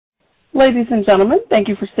Ladies and gentlemen, thank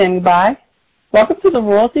you for standing by. Welcome to the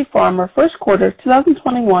Royalty Pharma First Quarter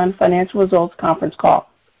 2021 Financial Results Conference Call.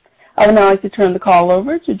 I would now like to turn the call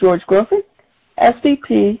over to George Grofik,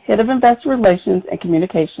 SVP, Head of Investor Relations and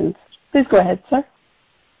Communications. Please go ahead, sir.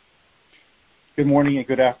 Good morning and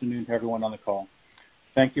good afternoon to everyone on the call.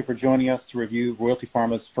 Thank you for joining us to review Royalty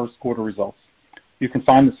Pharma's first quarter results. You can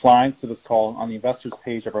find the slides to this call on the investors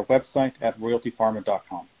page of our website at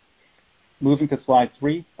royaltypharma.com. Moving to slide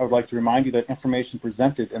 3, I would like to remind you that information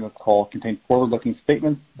presented in this call contains forward-looking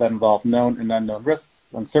statements that involve known and unknown risks,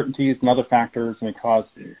 uncertainties, and other factors that may cause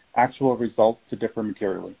actual results to differ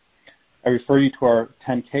materially. I refer you to our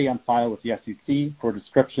 10-K on file with the SEC for a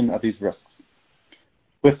description of these risks.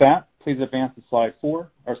 With that, please advance to slide 4.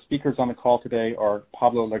 Our speakers on the call today are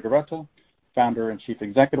Pablo Legorreta, Founder and Chief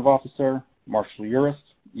Executive Officer, Marshall Urist,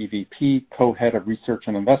 EVP, Co-Head of Research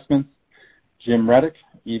and Investments, Jim Reddoch,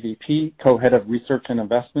 EVP, Co-Head of Research and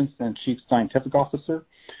Investments and Chief Scientific Officer,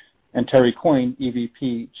 and Terry Coyne,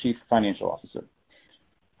 EVP, Chief Financial Officer.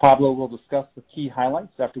 Pablo will discuss the key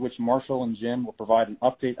highlights, after which Marshall and Jim will provide an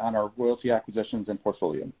update on our royalty acquisitions and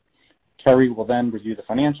portfolio. Terry will then review the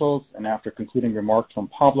financials, and after concluding remarks from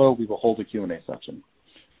Pablo, we will hold a Q&A session.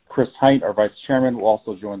 Chris Hite, our Vice Chairman, will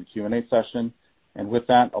also join the Q&A session. And with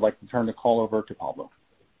that, I'd like to turn the call over to Pablo.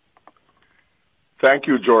 Thank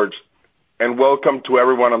you, George, and welcome to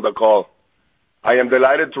everyone on the call. I am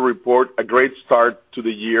delighted to report a great start to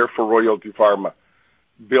the year for Royalty Pharma,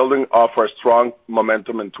 building off our strong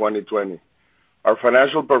momentum in 2020. Our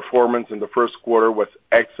financial performance in the first quarter was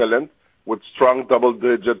excellent, with strong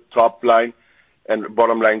double-digit top-line and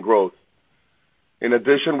bottom-line growth. In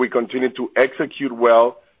addition, we continue to execute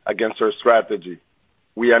well against our strategy.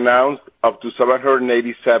 We announced up to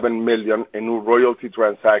 $787 million in new royalty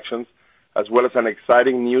transactions, as well as an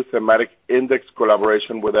exciting new thematic index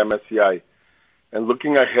collaboration with MSCI. And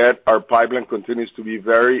looking ahead, our pipeline continues to be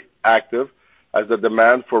very active as the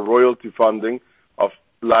demand for royalty funding of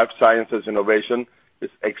life sciences innovation is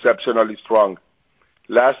exceptionally strong.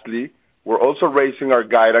 Lastly, we're also raising our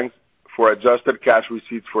guidance for adjusted cash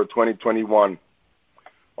receipts for 2021.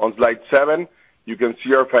 On slide 7, you can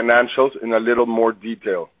see our financials in a little more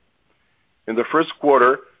detail. In the first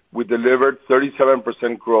quarter, we delivered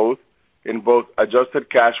 37% growth in both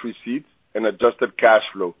adjusted cash receipts and adjusted cash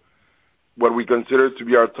flow, what we consider to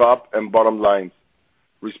be our top and bottom lines,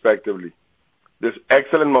 respectively. This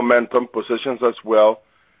excellent momentum positions us well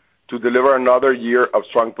to deliver another year of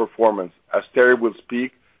strong performance, as Terry will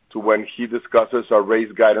speak to when he discusses our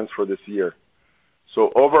raised guidance for this year.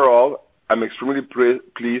 So overall, I'm extremely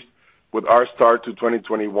pleased with our start to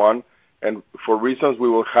 2021, and for reasons we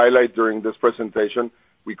will highlight during this presentation,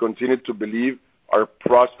 we continue to believe our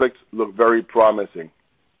prospects look very promising.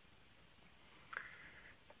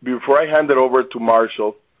 Before I hand it over to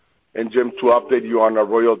Marshall and Jim to update you on our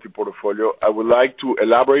royalty portfolio, I would like to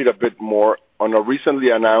elaborate a bit more on a recently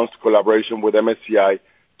announced collaboration with MSCI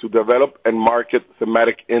to develop and market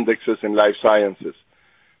thematic indexes in life sciences,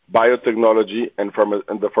 biotechnology, and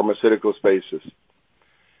the pharmaceutical spaces.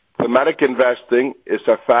 Thematic investing is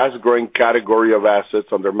a fast-growing category of assets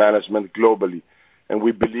under management globally, and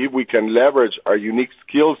we believe we can leverage our unique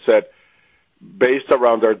skill set based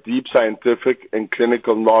around our deep scientific and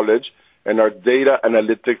clinical knowledge and our data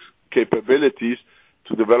analytics capabilities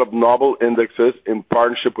to develop novel indexes in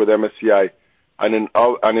partnership with MSCI,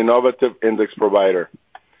 an innovative index provider.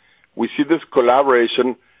 We see this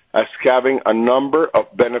collaboration as having a number of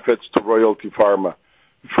benefits to Royalty Pharma.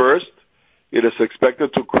 First, it is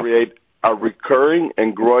expected to create a recurring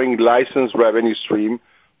and growing license revenue stream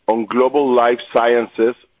on global life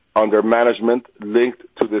sciences under management linked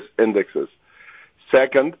to these indexes.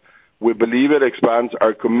 Second, we believe it expands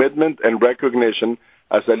our commitment and recognition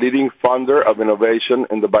as a leading funder of innovation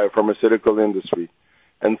in the biopharmaceutical industry.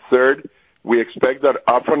 And third, we expect that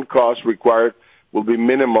upfront costs required will be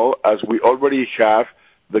minimal, as we already have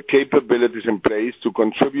the capabilities in place to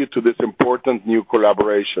contribute to this important new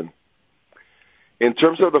collaboration. In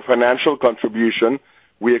terms of the financial contribution,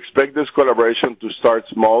 we expect this collaboration to start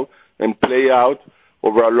small and play out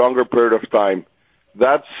over a longer period of time.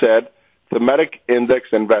 That said, thematic index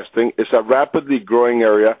investing is a rapidly growing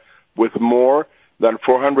area with more than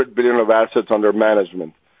 $400 billion of assets under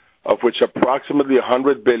management, of which approximately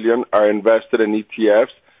 $100 billion are invested in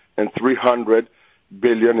ETFs and $300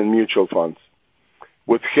 billion in mutual funds.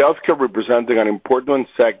 With healthcare representing an important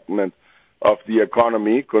segment of the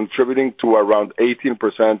economy, contributing to around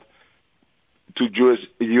 18% to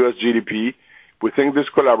U.S. GDP, we think this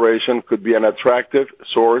collaboration could be an attractive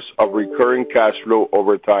source of recurring cash flow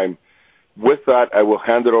over time. With that, I will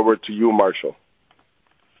hand it over to you, Marshall.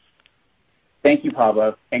 Thank you,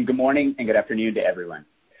 Pablo, and good morning and good afternoon to everyone.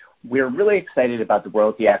 We're really excited about the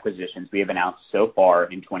royalty acquisitions we have announced so far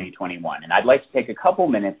in 2021, and I'd like to take a couple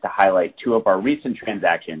minutes to highlight two of our recent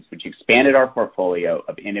transactions which expanded our portfolio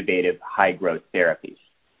of innovative high-growth therapies.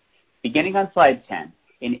 Beginning on slide 10,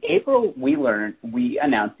 in April we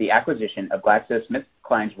announced the acquisition of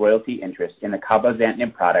GlaxoSmithKline's royalty interest in the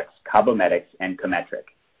cabozantinib products CABOMETYX and COMETRIQ.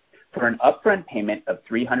 For an upfront payment of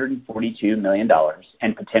 $342 million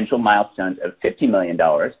and potential milestones of $50 million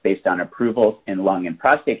based on approvals in lung and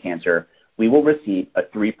prostate cancer, we will receive a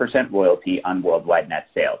 3% royalty on worldwide net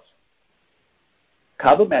sales.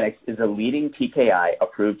 CABOMETYX is a leading TKI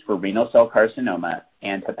approved for renal cell carcinoma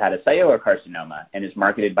and hepatocellular carcinoma and is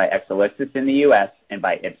marketed by Exelixis in the U.S. and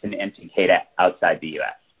by Ipsen and Takeda outside the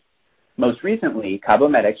U.S. Most recently,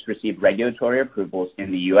 CABOMETYX received regulatory approvals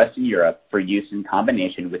in the U.S. and Europe for use in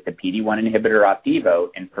combination with the PD-1 inhibitor Opdivo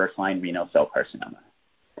in first-line renal cell carcinoma.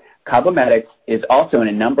 CABOMETYX is also in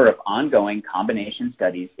a number of ongoing combination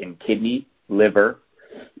studies in kidney, liver,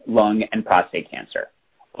 lung, and prostate cancer.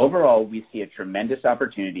 Overall, we see a tremendous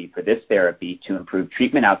opportunity for this therapy to improve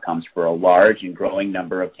treatment outcomes for a large and growing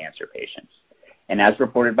number of cancer patients. And as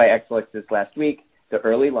reported by Exelixis last week, the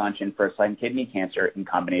early launch in first-line kidney cancer in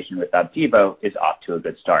combination with Opdivo is off to a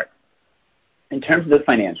good start. In terms of the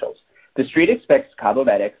financials, the Street expects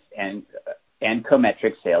CABOMETYX and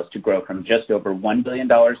COMETRIQ sales to grow from just over $1 billion in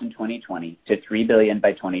 2020 to $3 billion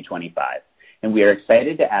by 2025. And we are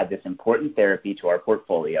excited to add this important therapy to our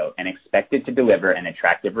portfolio and expect it to deliver an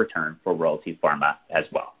attractive return for Royalty Pharma as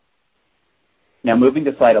well. Now moving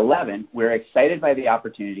to slide 11, we're excited by the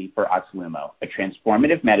opportunity for OXLUMO, a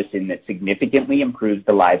transformative medicine that significantly improves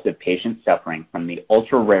the lives of patients suffering from the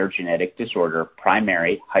ultra-rare genetic disorder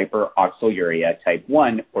primary hyperoxaluria type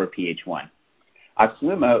 1 or PH1.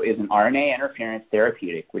 OXLUMO is an RNA interference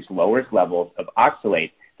therapeutic which lowers levels of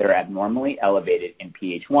oxalate that are abnormally elevated in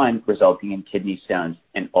PH1, resulting in kidney stones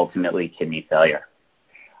and ultimately kidney failure.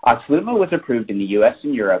 OXLUMO was approved in the U.S.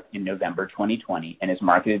 and Europe in November 2020 and is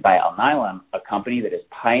marketed by Alnylam, a company that has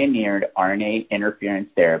pioneered RNA interference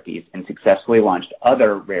therapies and successfully launched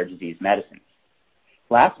other rare disease medicines.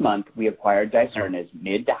 Last month, we acquired Dicerna's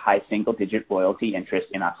mid to high single-digit royalty interest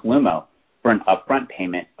in OXLUMO for an upfront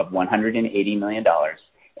payment of $180 million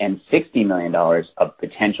and $60 million of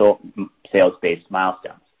potential sales-based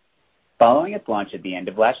milestones. Following its launch at the end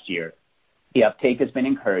of last year, the uptake has been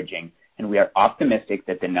encouraging, and we are optimistic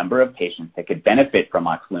that the number of patients that could benefit from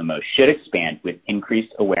OXLUMO should expand with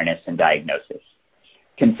increased awareness and diagnosis.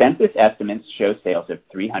 Consensus estimates show sales of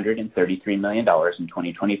 $333 million in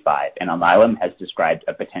 2025, and Alnylam has described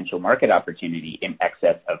a potential market opportunity in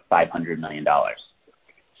excess of $500 million.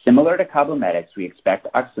 Similar to CABOMETYX, we expect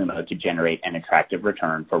OXLUMO to generate an attractive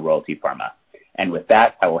return for Royalty Pharma. And with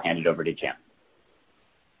that, I will hand it over to Jim.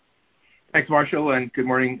 Thanks, Marshall, and good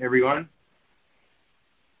morning, everyone.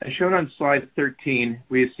 As shown on slide 13,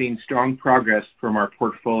 we have seen strong progress from our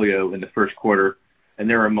portfolio in the first quarter, and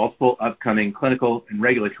there are multiple upcoming clinical and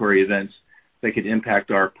regulatory events that could impact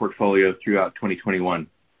our portfolio throughout 2021.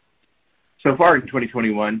 So far in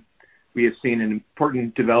 2021, we have seen an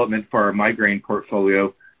important development for our migraine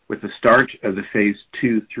portfolio with the start of the phase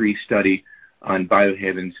 2/3 study on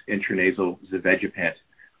Biohaven's intranasal zavegepant.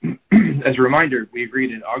 As a reminder, we agreed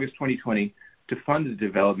in August 2020 to fund the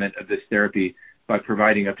development of this therapy by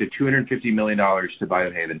providing up to $250 million to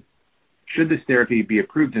Biohaven. Should this therapy be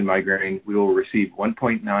approved in migraine, we will receive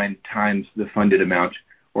 1.9 times the funded amount,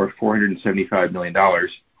 or $475 million,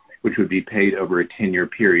 which would be paid over a 10-year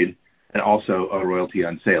period, and also a royalty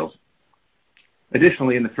on sales.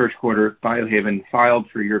 Additionally, in the first quarter, Biohaven filed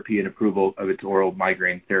for European approval of its oral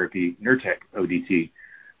migraine therapy, Nurtec ODT.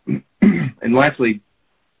 And lastly,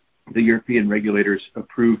 the European regulators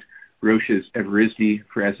approved Roche's Evrysdi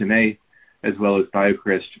for SMA, as well as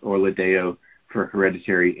BioCryst or Orladeyo for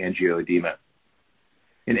hereditary angioedema.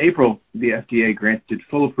 In April, the FDA granted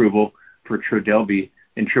full approval for Trodelvy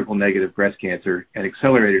in triple-negative breast cancer and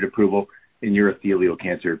accelerated approval in urothelial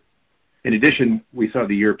cancer. In addition, we saw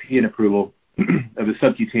the European approval of a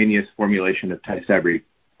subcutaneous formulation of Tysabri.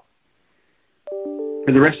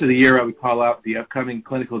 For the rest of the year, I would call out the upcoming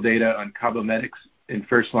clinical data on CABOMETYX in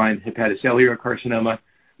first-line hepatocellular carcinoma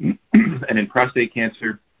and in prostate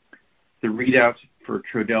cancer, the readout for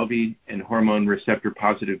Trodelvy and hormone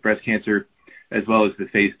receptor-positive breast cancer, as well as the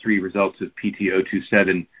phase 3 results of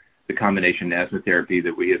PT027, the combination asthma therapy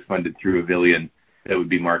that we have funded through Avilion that would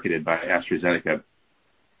be marketed by AstraZeneca.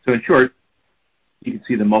 So in short, you can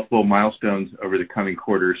see the multiple milestones over the coming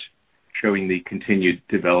quarters showing the continued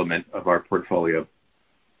development of our portfolio.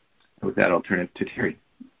 With that, I'll turn it to Terry.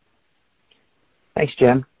 Thanks,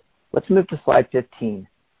 Jim. Let's move to slide 15.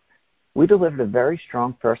 We delivered a very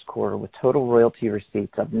strong first quarter with total royalty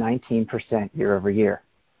receipts up 19% year-over-year.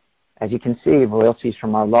 As you can see, royalties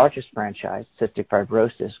from our largest franchise, cystic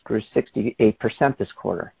fibrosis, grew 68% this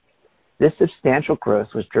quarter. This substantial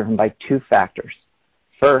growth was driven by two factors.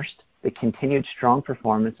 First, the continued strong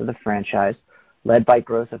performance of the franchise, led by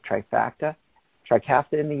growth of Trikafta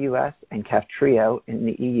in the U.S. and Kaftrio in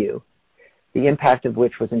the EU, the impact of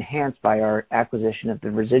which was enhanced by our acquisition of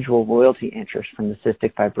the residual royalty interest from the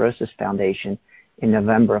Cystic Fibrosis Foundation in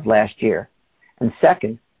November of last year. And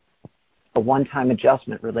second, a one-time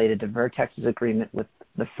adjustment related to Vertex's agreement with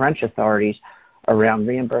the French authorities around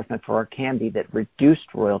reimbursement for Orkambi that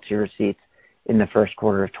reduced royalty receipts in the first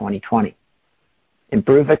quarter of 2020.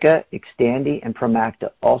 Imbruvica, Xtandi, and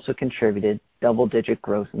Promacta also contributed double-digit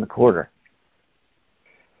growth in the quarter.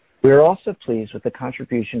 We are also pleased with the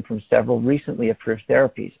contribution from several recently approved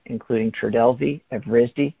therapies, including Trodelvy,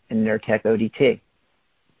 Evrysdi, and Nurtec ODT.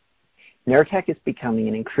 Nurtec is becoming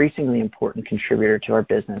an increasingly important contributor to our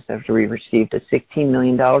business after we received a $16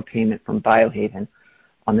 million payment from Biohaven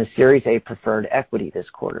on the Series A preferred equity this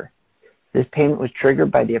quarter. This payment was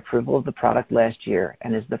triggered by the approval of the product last year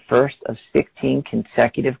and is the first of 16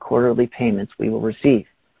 consecutive quarterly payments we will receive.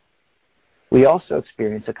 We also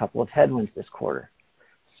experienced a couple of headwinds this quarter.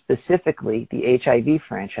 Specifically, the HIV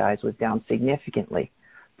franchise was down significantly,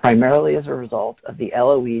 primarily as a result of the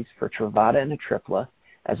LOEs for Truvada and Atripla,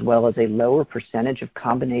 as well as a lower percentage of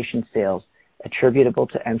combination sales attributable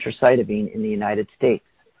to emtricitabine in the United States.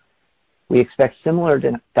 We expect similar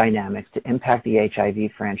dynamics to impact the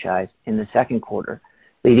HIV franchise in the second quarter,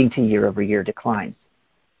 leading to year-over-year declines.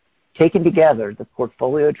 Taken together, the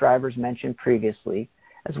portfolio drivers mentioned previously,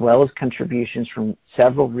 as well as contributions from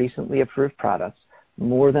several recently approved products,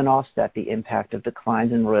 more than offset the impact of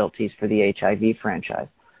declines in royalties for the HIV franchise,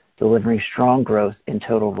 delivering strong growth in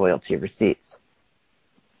total royalty receipts.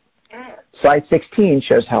 Slide 16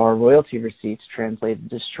 shows how our royalty receipts translated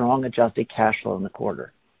to strong adjusted cash flow in the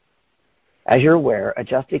quarter. As you're aware,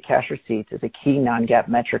 adjusted cash receipts is a key non-GAAP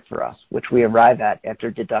metric for us, which we arrive at after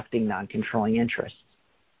deducting non-controlling interests.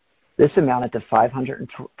 This amounted to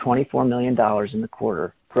 $524 million in the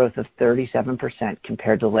quarter, growth of 37%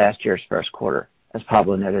 compared to last year's first quarter, as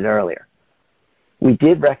Pablo noted earlier. We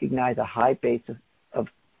did recognize a high base of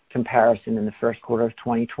comparison in the first quarter of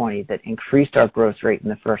 2020 that increased our growth rate in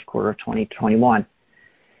the first quarter of 2021.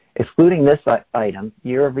 Excluding this item,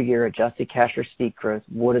 year-over-year adjusted cash receipt growth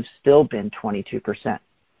would have still been 22%.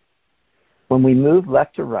 When we move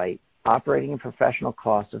left to right, operating and professional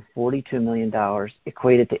costs of $42 million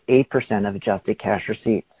equated to 8% of adjusted cash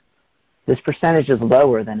receipts. This percentage is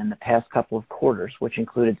lower than in the past couple of quarters, which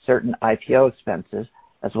included certain IPO expenses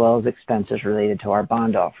as well as expenses related to our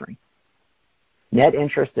bond offering. Net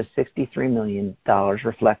interest of $63 million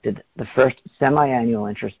reflected the first semi-annual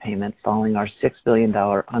interest payment following our $6 billion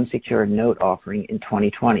unsecured note offering in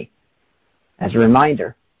 2020. As a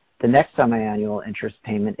reminder, the next semi-annual interest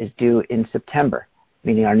payment is due in September,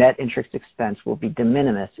 meaning our net interest expense will be de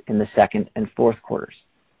minimis in the second and fourth quarters.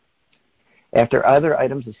 After other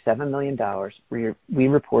items of $7 million, we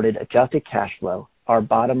reported adjusted cash flow, our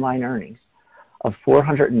bottom line earnings, of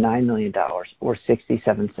 $409 million or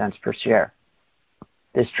 67 cents per share.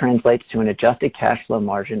 This translates to an adjusted cash flow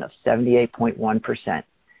margin of 78.1%,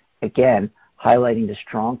 again highlighting the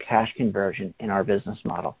strong cash conversion in our business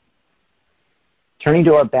model. Turning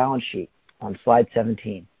to our balance sheet on slide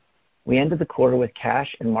 17, we ended the quarter with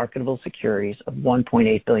cash and marketable securities of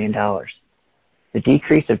 $1.8 billion. The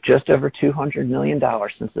decrease of just over $200 million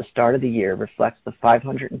since the start of the year reflects the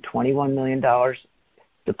 $521 million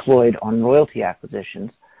deployed on royalty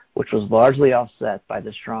acquisitions, which was largely offset by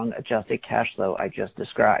the strong adjusted cash flow I just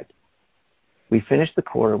described. We finished the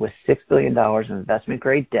quarter with $6 billion in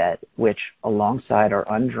investment-grade debt, which, alongside our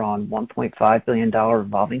undrawn $1.5 billion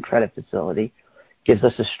revolving credit facility, gives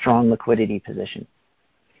us a strong liquidity position.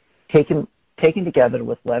 Taken together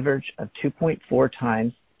with leverage of 2.4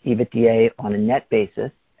 times EBITDA on a net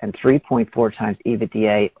basis and 3.4 times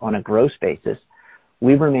EBITDA on a gross basis,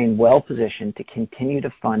 we remain well positioned to continue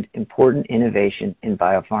to fund important innovation in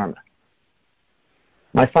biopharma.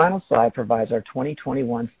 My final slide provides our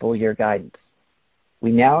 2021 full-year guidance.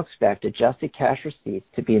 We now expect adjusted cash receipts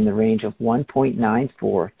to be in the range of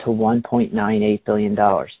 $1.94 to $1.98 billion,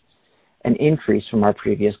 an increase from our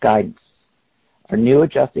previous guidance. Our new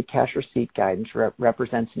adjusted cash receipt guidance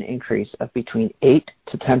represents an increase of between 8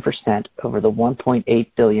 to 10% over the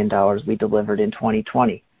 $1.8 billion we delivered in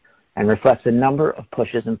 2020 and reflects a number of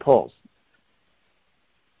pushes and pulls.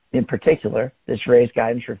 In particular, this raised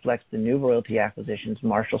guidance reflects the new royalty acquisitions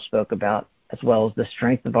Marshall spoke about, as well as the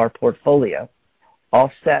strength of our portfolio,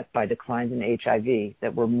 offset by declines in HIV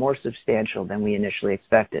that were more substantial than we initially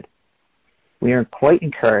expected. We are quite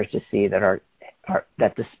encouraged to see that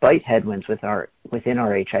that despite headwinds within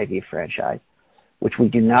our HIV franchise, which we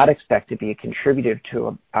do not expect to be a contributor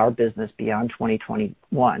to our business beyond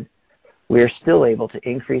 2021, we are still able to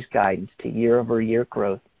increase guidance to year-over-year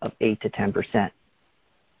growth of 8 to 10%.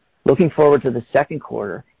 Looking forward to the second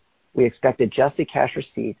quarter, we expect adjusted cash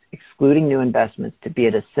receipts, excluding new investments, to be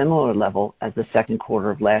at a similar level as the second quarter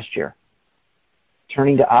of last year.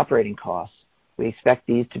 Turning to operating costs, we expect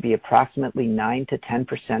these to be approximately 9 to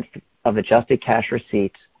 10% of adjusted cash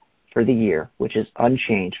receipts for the year, which is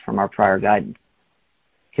unchanged from our prior guidance.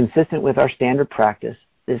 Consistent with our standard practice,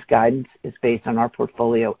 this guidance is based on our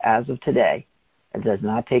portfolio as of today and does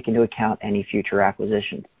not take into account any future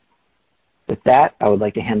acquisitions. With that, I would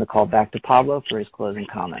like to hand the call back to Pablo for his closing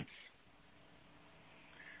comments.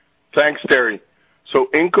 Thanks, Terry. So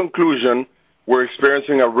in conclusion, we're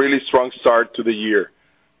experiencing a really strong start to the year.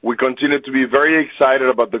 We continue to be very excited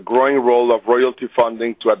about the growing role of royalty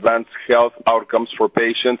funding to advance health outcomes for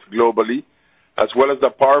patients globally, as well as the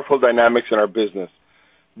powerful dynamics in our business.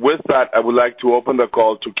 With that, I would like to open the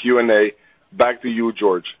call to Q&A. Back to you,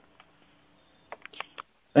 George.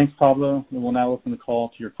 Thanks, Pablo. We will now open the call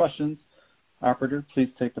to your questions. Operator, please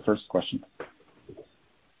take the first question.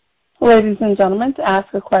 Ladies and gentlemen, to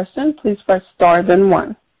ask a question, please press star then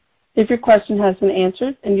 1. If your question has been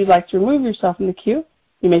answered and you'd like to remove yourself from the queue,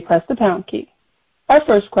 you may press the pound key. Our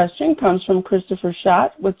first question comes from Christopher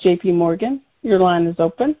Schott with J.P. Morgan. Your line is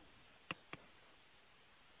open.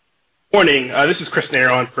 Morning. This is Chris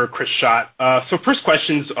Nair for Chris Schott. So first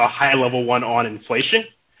question's a high-level one on inflation.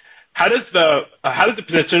 How does the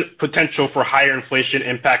potential for higher inflation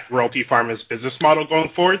impact Royalty Pharma's business model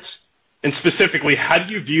going forwards? And specifically, how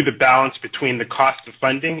do you view the balance between the cost of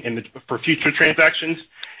funding for future transactions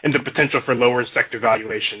and the potential for lower sector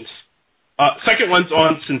valuations? Second one's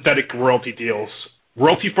on synthetic royalty deals.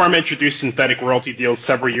 Royalty Pharma introduced synthetic royalty deals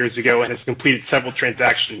several years ago and has completed several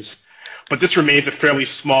transactions, but this remains a fairly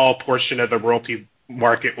small portion of the royalty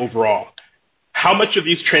market overall. How much of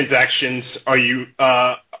these transactions do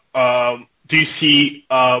you see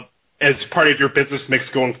as part of your business mix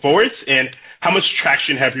going forwards, and how much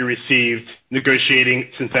traction have you received negotiating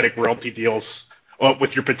synthetic royalty deals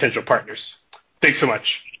with your potential partners? Thanks so much.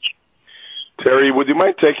 Terry, would you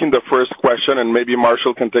mind taking the first question, and maybe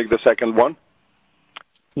Marshall can take the second one?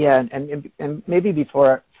 Yeah, and maybe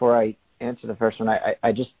before I answer the first one,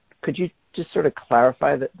 could you just sort of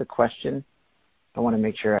clarify the question? I want to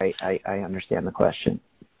make sure I understand the question.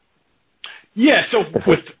 Yeah, so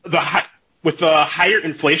with the higher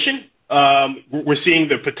inflation, we're seeing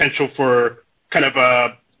the potential for kind of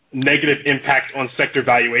a negative impact on sector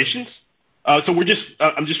valuations. So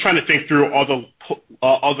I'm just trying to think through all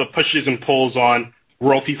the pushes and pulls on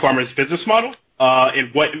Royalty Pharma's business model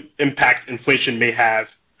and what impact inflation may have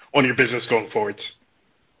on your business going forwards.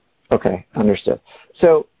 Okay, understood.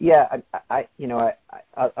 So yeah,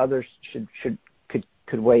 others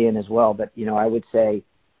could weigh in as well, but I would say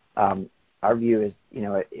our view is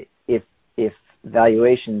if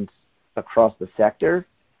valuations across the sector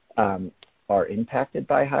are impacted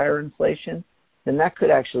by higher inflation, then that could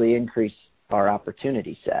actually increase our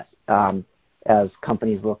opportunity set as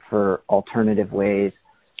companies look for alternative ways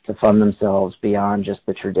to fund themselves beyond just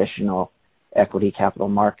the traditional equity capital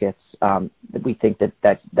markets. We think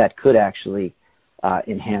that could actually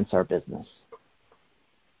enhance our business.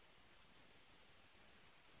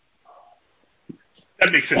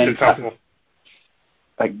 That makes sense. Possible.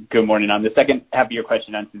 Good morning. On the second half of your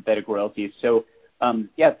question on synthetic royalties, so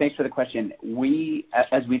yeah, thanks for the question.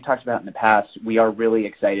 As we've talked about in the past, we are really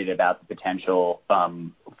excited about the potential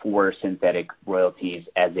for synthetic royalties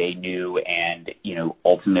as a new and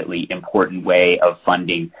ultimately important way of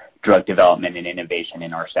funding drug development and innovation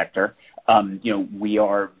in our sector. We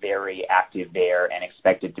are very active there and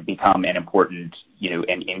expect it to become an important,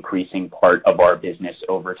 and increasing part of our business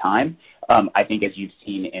over time. I think as you've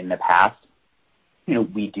seen in the past,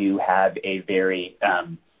 we do have a very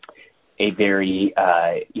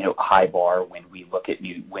high bar when we look at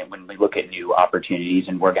new opportunities,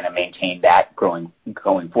 and we're going to maintain that going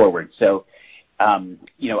forward. So,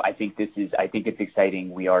 I think it's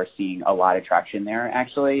exciting. We are seeing a lot of traction there,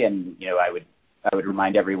 actually, and I would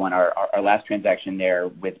remind everyone our last transaction there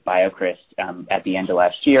with BioCryst at the end of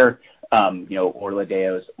last year.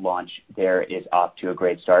 Orladeyo's launch there is off to a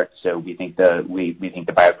great start. So we think the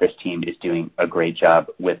BioCryst team is doing a great job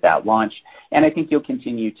with that launch, and I think you'll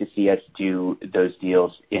continue to see us do those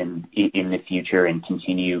deals in the future and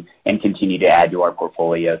continue to add to our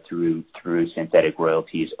portfolio through synthetic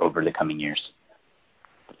royalties over the coming years.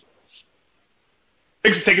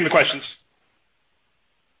 Thanks for taking the questions.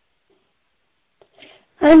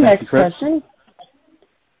 Our next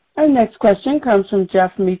question comes from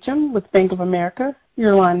Geoff Meacham with Bank of America.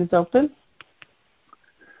 Your line is open.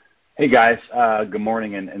 Hey, guys. Good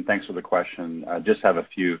morning, and thanks for the question. I just have a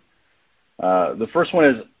few. The first one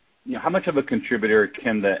is, how much of a contributor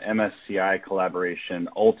can the MSCI collaboration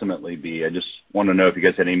ultimately be? I just want to know if you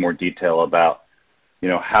guys had any more detail about,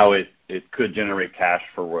 how it could generate cash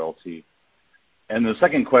for Royalty. And the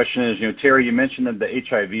second question is, Terry, you mentioned that the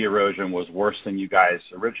HIV erosion was worse than you guys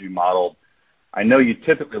originally modeled. I know you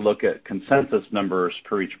typically look at consensus numbers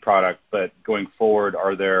per each product, but going forward,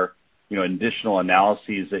 are there additional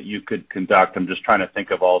analyses that you could conduct? I'm just trying to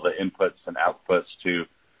think of all the inputs and outputs to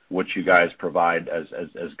what you guys provide as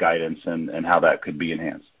guidance and how that could be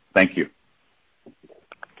enhanced. Thank you.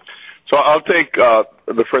 So I'll take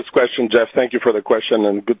the first question, Jeff. Thank you for the question,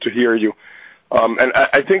 and good to hear you. And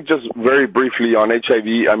I think just very briefly on HIV,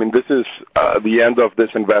 this is the end of this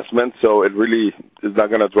investment, so it really is not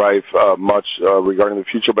going to drive much regarding the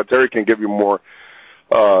future, but Terry can give you more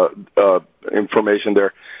information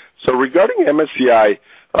there. So regarding MSCI,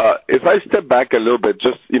 if I step back a little bit,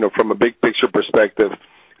 just from a big picture perspective,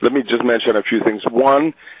 let me just mention a few things.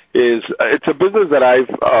 One is it's a business that I've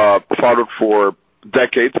followed for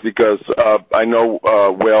decades because I know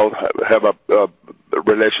Will have a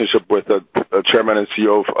relationship with the chairman and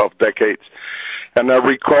CEO of decades. And I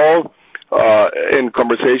recall in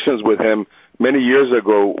conversations with him many years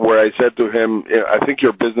ago where I said to him, I think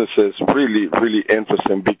your business is really, really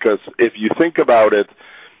interesting because if you think about it,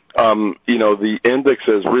 the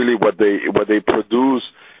indexes really what they produce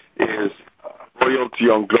is royalty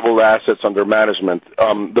on global assets under management.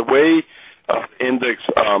 The way index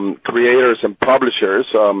creators and publishers,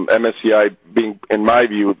 MSCI being, in my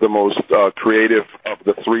view, the most creative of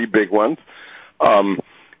the three big ones,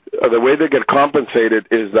 the way they get compensated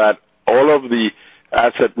is that all of the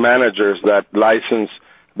asset managers that license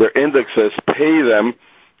their indexes pay them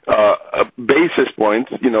basis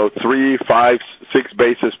points, 3, 5, 6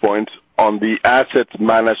 basis points on the assets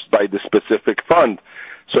managed by the specific fund.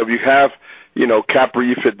 So if you have,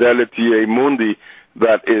 Capri, Fidelity, Amundi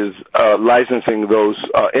that is licensing those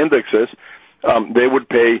indexes, they would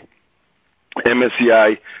pay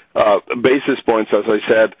MSCI basis points, as I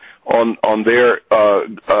said, on their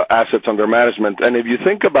assets under management. And if you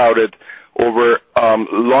think about it, over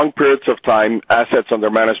long periods of time, assets under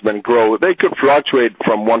management grow. They could fluctuate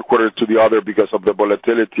from one quarter to the other because of the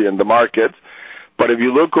volatility in the markets. But if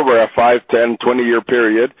you look over a 5, 10, 20-year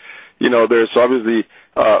period, there's obviously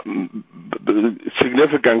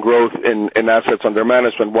significant growth in assets under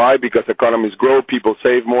management. Why? Because economies grow, people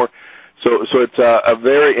save more. So it's a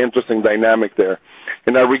very interesting dynamic there.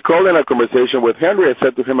 And I recall in a conversation with Henry, I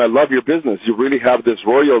said to him, I love your business. You really have this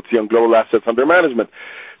royalty on global assets under management.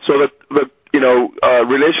 So the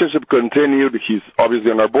relationship continued. He's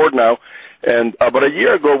obviously on our board now. And about a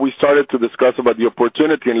year ago, we started to discuss about the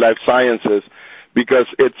opportunity in life sciences because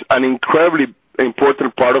it's an incredibly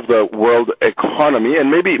important part of the world economy and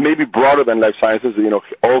maybe broader than life sciences,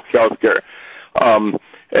 all healthcare,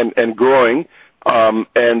 and growing.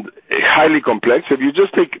 And highly complex. If you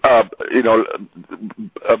just take, a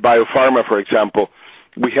biopharma, for example,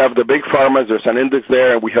 we have the big pharmas, there's an index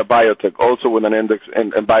there, and we have biotech also with an index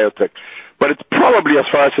in biotech. But it's probably as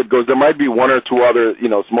far as it goes. There might be one or two other,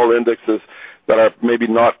 small indexes that are maybe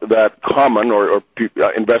not that common or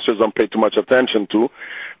investors don't pay too much attention to.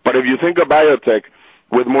 But if you think of biotech,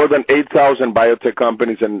 with more than 8,000 biotech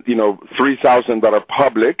companies and, 3,000 that are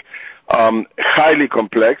public, highly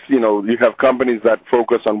complex. You have companies that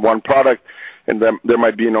focus on one product, and then there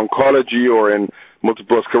might be in oncology or in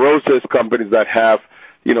multiple sclerosis, companies that have,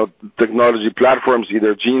 technology platforms,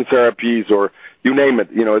 either gene therapies or you name it.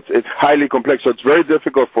 It's highly complex. So it's very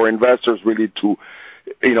difficult for investors really to,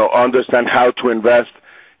 understand how to invest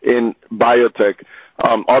in biotech.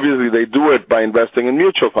 Obviously, they do it by investing in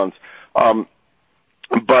mutual funds.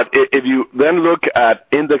 But if you then look at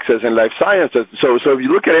indexes in life sciences, so if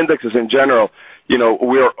you look at indexes in general,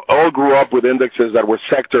 we all grew up with indexes that were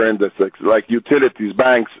sector indexes, like utilities,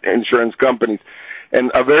 banks, insurance companies.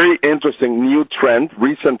 And a very interesting new trend,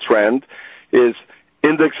 recent trend, is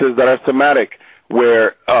indexes that are thematic,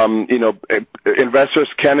 where investors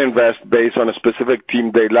can invest based on a specific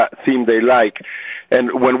theme they like.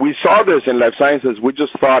 And when we saw this in life sciences, we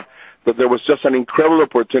just thought that there was just an incredible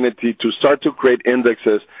opportunity to start to create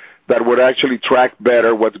indexes that would actually track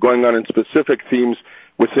better what's going on in specific themes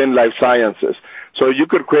within life sciences. So you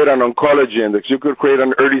could create an oncology index. You could create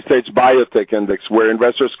an early-stage biotech index where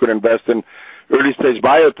investors could invest in early-stage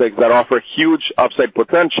biotech that offer huge upside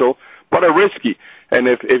potential but are risky. And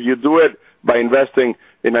if you do it by investing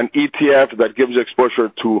in an ETF that gives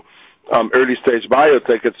exposure to early-stage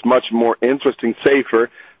biotech, it's much more interesting, safer,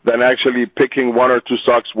 than actually picking one or two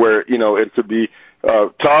stocks where, it could be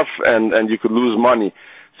tough and you could lose money.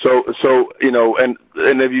 So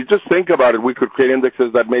and if you just think about it, we could create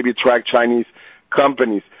indexes that maybe track Chinese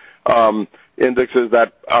companies, indexes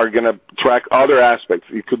that are going to track other aspects.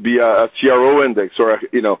 It could be a CRO index or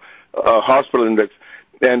a hospital index.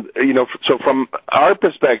 And, so from our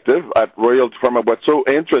perspective at Royalty Pharma, what's so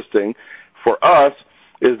interesting for us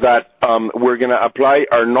is that we're going to apply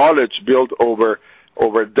our knowledge built over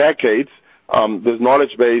decades, this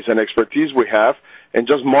knowledge base and expertise we have, and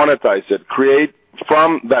just monetize it. Create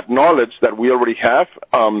from that knowledge that we already have,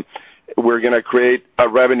 we're going to create a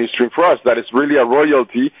revenue stream for us that is really a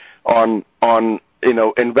royalty on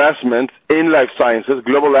investments in life sciences,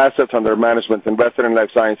 global assets under management invested in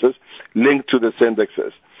life sciences linked to these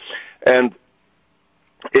indexes. And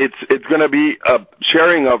it's going to be a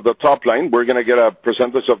sharing of the top line. We're going to get a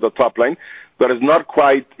percentage of the top line that is not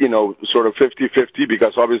quite, sort of 50-50,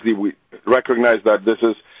 because obviously we recognize that this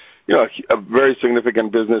is, a very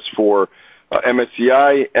significant business for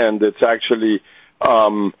MSCI, and it's actually,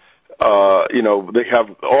 they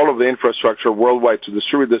have all of the infrastructure worldwide to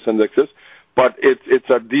distribute these indexes, but it's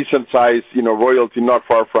a decent size, royalty, not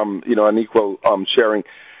far from, an equal sharing.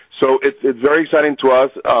 So it's very exciting to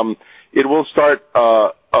us. It will start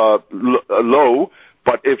low,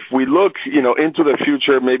 but if we look, into the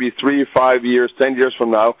future, maybe 3, 5 years, 10 years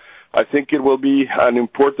from now, I think it will be an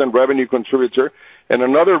important revenue contributor. And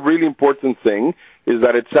another really important thing is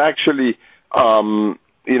that it's actually,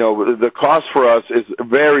 the cost for us is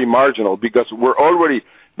very marginal, because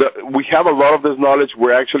we have a lot of this knowledge.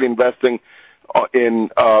 We're actually investing in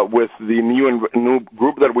with the new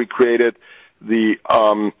group that we created, the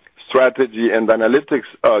strategy and analytics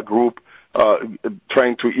group,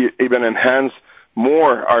 trying to even enhance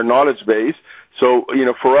more our knowledge base. So,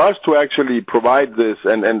 for us to actually provide this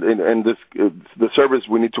and this, the service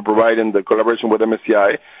we need to provide in the collaboration with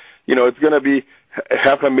MSCI, it's going to be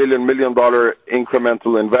 $500,000 million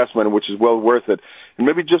incremental investment, which is well worth it. And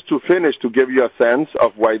maybe just to finish, to give you a sense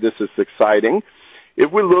of why this is exciting,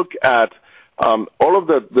 if we look at all of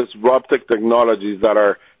the disruptive technologies that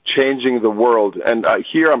are changing the world, and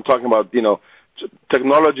here I'm talking about,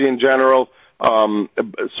 technology in general,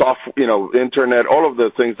 internet, all of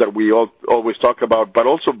the things that we always talk about, but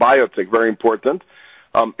also biotech, very important.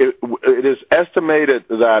 It is estimated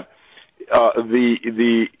that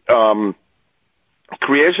the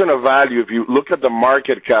creation of value, if you look at the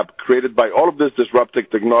market cap created by all of these disruptive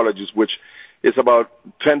technologies, which is about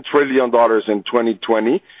 $10 trillion in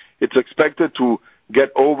 2020, it's expected to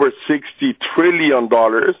get over $60 trillion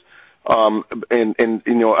in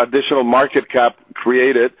additional market cap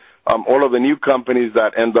created. All of the new companies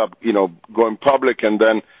that end up, going public and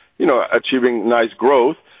then, achieving nice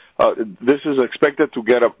growth, this is expected to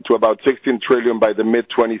get up to about 16 trillion by the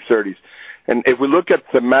mid-2030s. And if we look at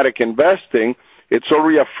thematic investing, it's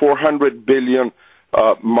already a 400 billion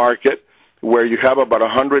market, where you have about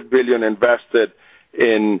 100 billion invested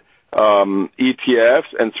in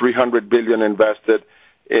ETFs and 300 billion invested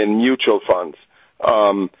in mutual funds.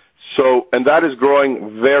 And that is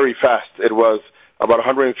growing very fast. It was about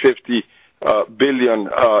 150 billion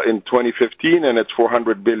in 2015, and it's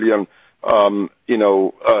 400 billion, in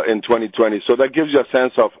 2020. So that gives you a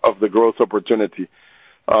sense of the growth opportunity.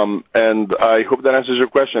 And I hope that answers your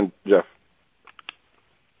question, Jeff.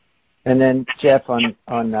 And then, Jeff, on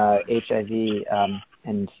HIV,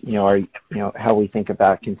 and how we think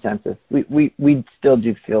about consensus, we still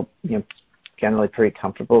do feel generally pretty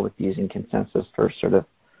comfortable with using consensus for sort of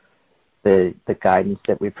the guidance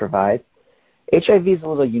that we provide. HIV is a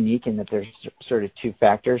little unique in that there's sort of two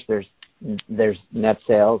factors. There's net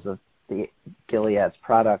sales of the Gilead's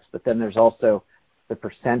products, but then there's also the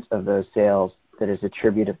percent of those sales that is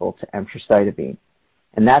attributable to emtricitabine.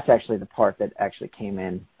 And that's actually the part that actually came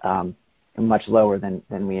in much lower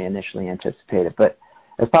than we initially anticipated. But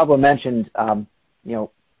as Pablo mentioned,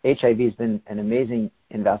 HIV has been an amazing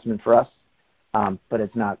investment for us, but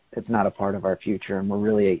it's not a part of our future, and we're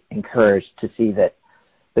really encouraged to see that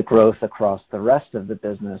the growth across the rest of the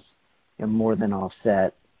business more than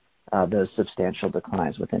offset those substantial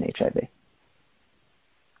declines within HIV.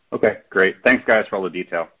 Okay, great. Thanks, guys, for all the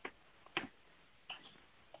detail.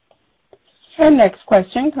 Our next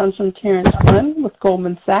question comes from Terence Flynn with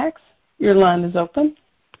Goldman Sachs. Your line is open.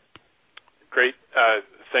 Great.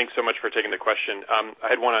 Thanks so much for taking the question. I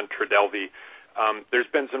had one on Trodelvy. There's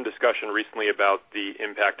been some discussion recently about the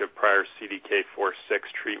impact of prior CDK4/6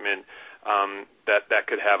 treatment that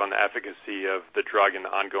could have on the efficacy of the drug in the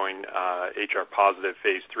ongoing HR-positive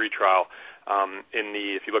phase 3 trial.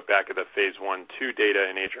 If you look back at the phase 1/2 data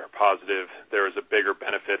in HR-positive, there was a bigger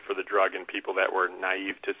benefit for the drug in people that were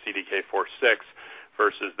naive to CDK4/6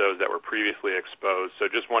 versus those that were previously exposed. So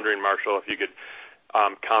just wondering, Marshall, if you could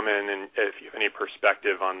comment and if you have any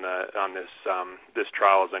perspective on this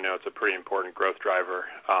trial, as I know it's a pretty important growth driver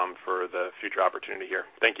for the future opportunity here.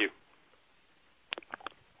 Thank you.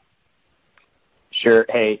 Sure.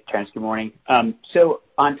 Hey, Terence, good morning. So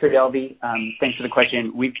on Trodelvy, thanks for the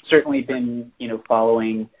question. We've certainly been,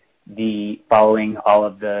 following all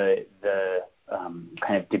of the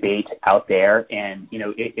kind of debate out there, and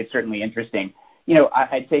it's certainly interesting.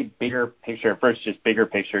 I'd say bigger picture first, just bigger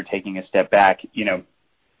picture, taking a step back.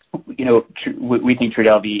 We think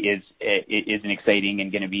Trodelvy is an exciting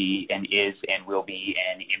and going to be and is and will be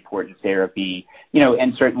an important therapy.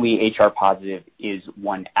 And certainly HR positive is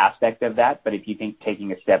one aspect of that. But if you think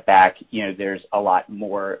taking a step back, there's a lot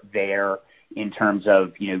more there in terms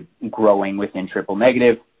of growing within triple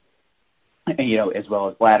negative, as well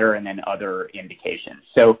as bladder and then other indications.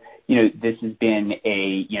 So this has been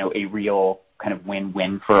a real kind of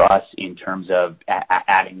win-win for us in terms of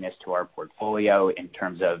adding this to our portfolio, in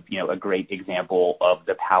terms of a great example of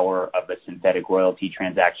the power of a synthetic royalty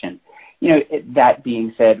transaction. That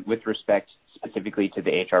being said, with respect specifically to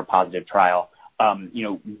the HR positive trial,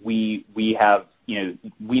 we have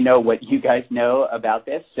we know what you guys know about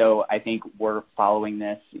this, so I think we're following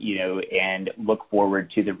this and look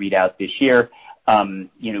forward to the readout this year.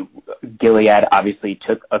 Gilead obviously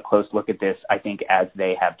took a close look at this, I think, as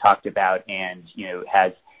they have talked about, and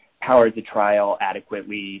has powered the trial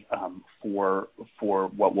adequately for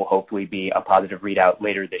what will hopefully be a positive readout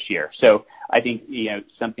later this year. So I think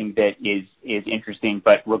something that is interesting,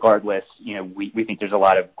 but regardless, we think there's a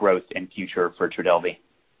lot of growth and future for Trodelvy.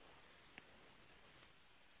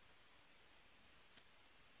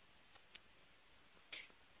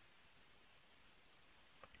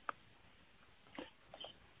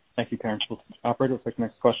 Thank you, Terence. Operator, we'll take the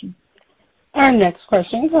next question. Our next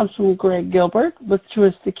question comes from Greg Gilbert with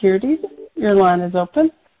Truist Securities. Your line is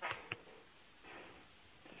open.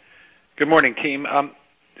 Good morning, team. A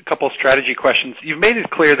couple of strategy questions. You've made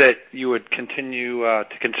it clear that you would continue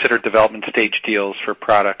to consider development stage deals for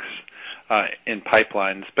products in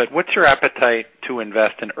pipelines, but what's your appetite to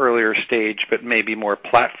invest in earlier stage but maybe more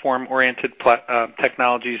platform-oriented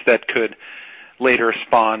technologies that could later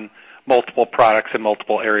spawn multiple products in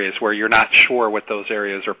multiple areas where you're not sure what those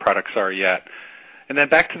areas or products are yet? And then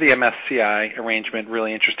back to the MSCI arrangement,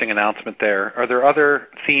 really interesting announcement there. Are there other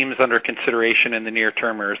themes under consideration in the near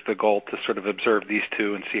term, or is the goal to sort of observe these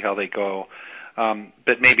two and see how they go?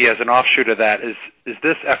 But maybe as an offshoot of that, is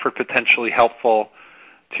this effort potentially helpful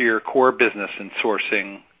to your core business in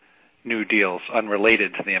sourcing new deals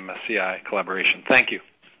unrelated to the MSCI collaboration? Thank you.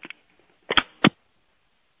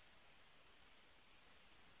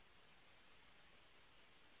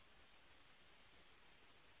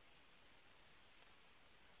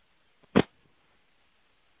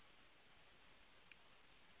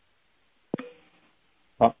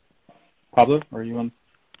 Pablo, are you on?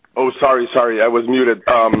 Oh, sorry, I was muted.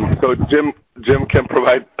 So Jim can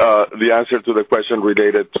provide the answer to the question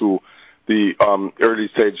related to the early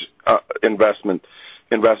stage investments,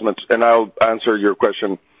 and I'll answer your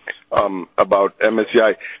question about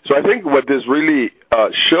MSCI. So I think what this really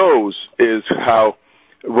shows is how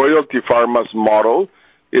Royalty Pharma's model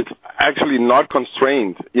is actually not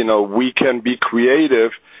constrained. We can be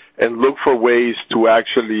creative and look for ways to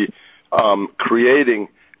actually creating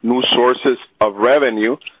new sources of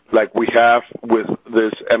revenue like we have with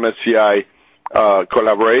this MSCI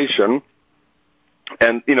collaboration.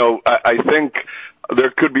 And, I think there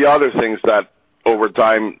could be other things that over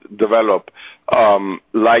time develop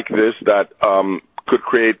like this that could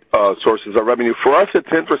create sources of revenue. For us,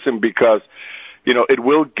 it's interesting because, it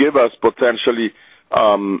will give us potentially,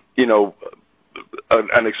 an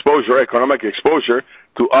exposure, economic exposure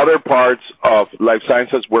to other parts of life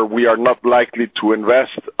sciences where we are not likely to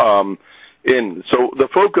invest in. So the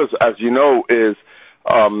focus, as you know, is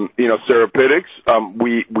therapeutics.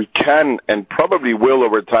 We can and probably will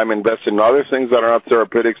over time invest in other things that are not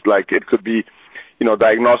therapeutics, like it could be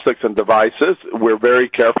diagnostics and devices. We're very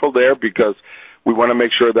careful there because we want to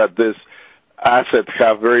make sure that these assets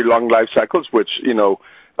have very long life cycles, which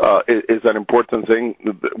is an important thing,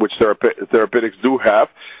 which therapeutics do have.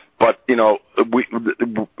 But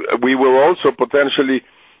we will also potentially,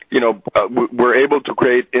 we're able to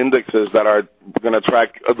create indexes that are going to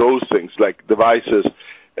track those things like devices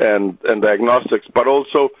and diagnostics, but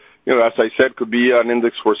also, as I said, could be an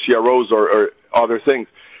index for CROs or other things.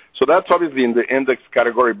 So that's obviously in the index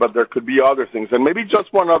category, but there could be other things. And maybe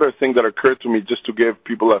just one other thing that occurred to me just to give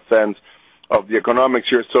people a sense of the economics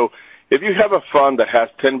here. So if you have a fund that has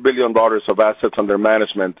 $10 billion of assets under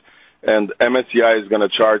management and MSCI is going to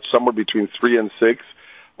charge somewhere between 3 and 6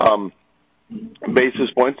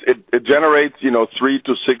 basis points, it generates, 3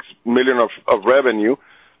 to 6 million of revenue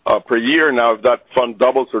per year. Now, if that fund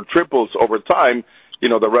doubles or triples over time,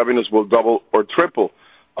 the revenues will double or triple.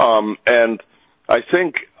 And I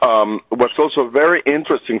think what's also very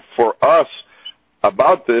interesting for us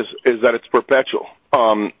about this is that it's perpetual.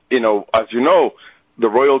 As you know, the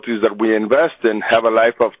royalties that we invest in have a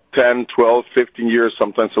life of 10, 12, 15 years,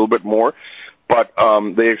 sometimes a little bit more, but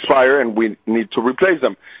they expire and we need to replace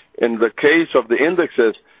them. In the case of the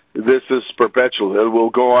indexes, this is perpetual. It will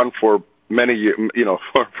go on for many years,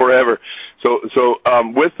 forever. So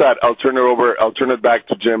with that, I'll turn it back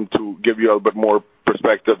to Jim to give you a little bit more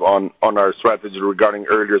perspective on our strategy regarding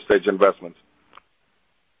earlier stage investments.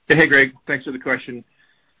 Hey, Greg. Thanks for the question.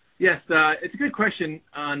 Yes, it's a good question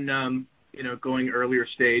on going earlier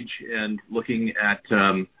stage and looking at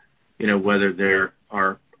whether there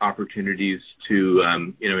are opportunities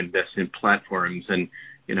to invest in platforms and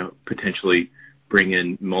potentially bring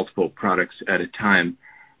in multiple products at a time.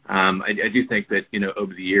 I do think that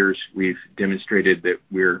over the years we've demonstrated that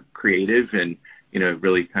we're creative and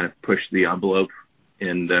really kind of push the envelope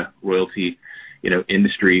in the royalty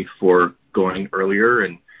industry for going earlier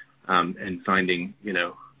and finding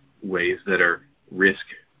ways that are risk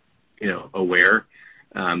aware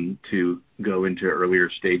to go into earlier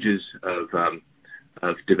stages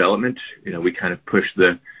of development. We kind of push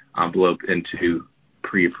the envelope into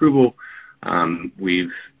pre-approval.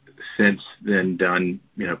 We've since then done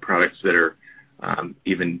products that are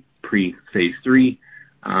even pre-phase 3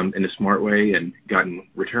 in a smart way and gotten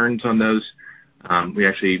returns on those. We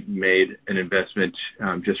actually made an investment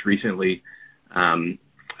just recently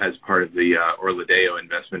as part of the Orladeyo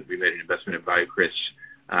investment. We made an investment in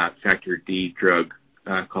BioCryst factor D drug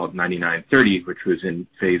called 9930, which was in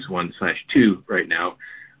phase 1/2 right now.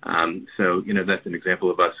 So that's an example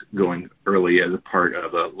of us going early as a part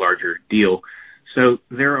of a larger deal. So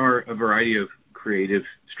there are a variety of creative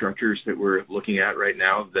structures that we're looking at right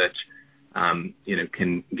now that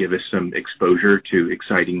can give us some exposure to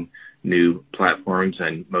exciting new platforms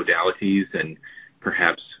and modalities and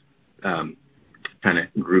perhaps kind of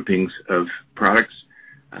groupings of products.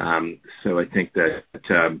 So I think that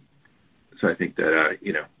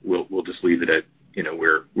we'll just leave it at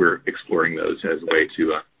we're exploring those as a way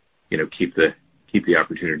to keep the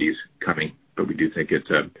opportunities coming. But we do think it's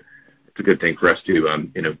a good thing for us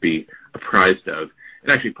to be apprised of.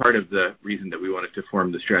 And actually, part of the reason that we wanted to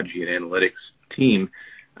form the strategy and analytics team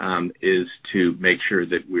is to make sure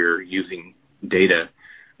that we're using data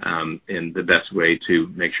in the best way to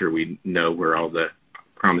make sure we know where all the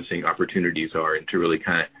promising opportunities are and to really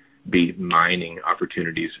kind of be mining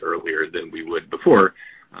opportunities earlier than we would before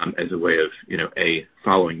as a way of, A,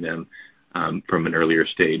 following them from an earlier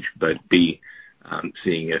stage, but B,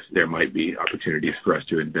 seeing if there might be opportunities for us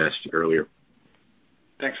to invest earlier.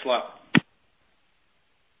 Thanks a lot.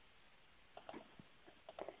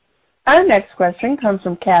 Our next question comes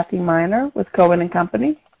from Kathy Miner with Cowen and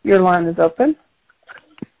Company. Your line is open.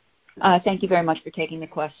 Thank you very much for taking the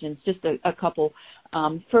questions. Just a couple.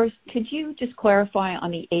 First, could you just clarify on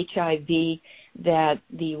the HIV that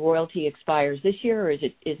the royalty expires this year, or is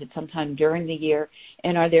it sometime during the year?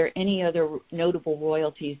 And are there any other notable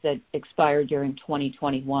royalties that expire during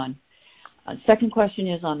 2021? Second question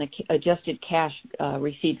is on the adjusted cash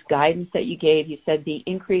receipts guidance that you gave. You said the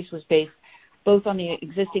increase was based both on the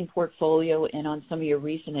existing portfolio and on some of your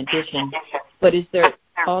recent additions. But is there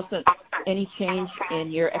also any change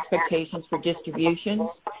in your expectations for distributions?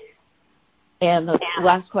 And the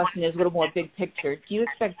last question is a little more big picture. Do you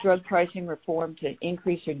expect drug pricing reform to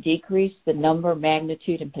increase or decrease the number,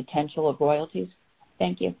 magnitude, and potential of royalties?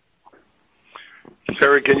 Thank you.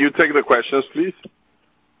 Terry, can you take the questions, please?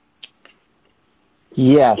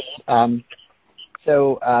 Yes.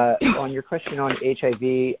 So on your question on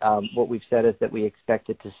HIV, what we've said is that we expect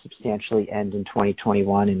it to substantially end in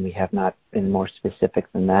 2021, and we have not been more specific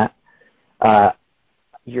than that.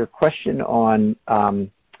 Your question on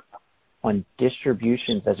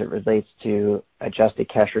distributions as it relates to adjusted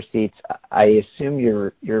cash receipts, I assume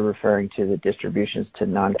you're referring to the distributions to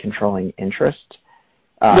non-controlling interest.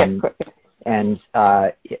 Yes. And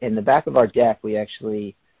in the back of our deck, we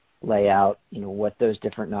actually lay out, what those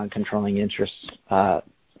different non-controlling interests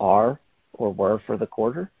are or were for the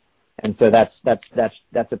quarter. And so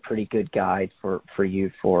that's a pretty good guide for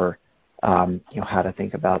you for how to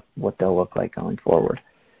think about what they'll look like going forward.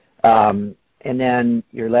 And then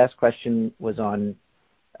your last question was on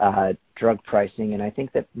drug pricing, and I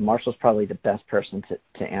think that Marshall's probably the best person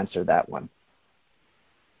to answer that one.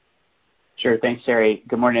 Sure. Thanks, Terry.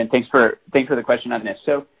 Good morning, and thanks for the question on this.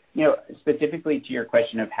 So, specifically to your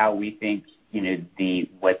question of how we think,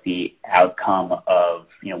 what the outcome of,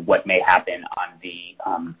 what may happen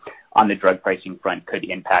on the drug pricing front could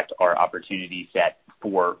impact our opportunity set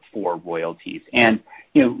for royalties. And,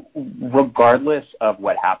 regardless of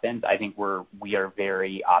what happens, I think we are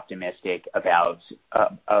very optimistic about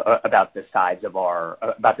the size of our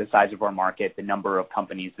market, the number of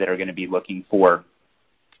companies that are going to be looking for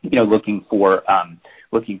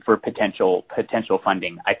potential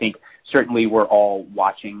funding. I think certainly we're all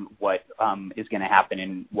watching what is going to happen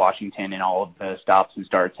in Washington and all of the stops and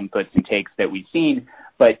starts and puts and takes that we've seen.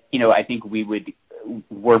 But I think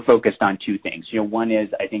we're focused on two things. One is,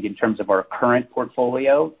 I think in terms of our current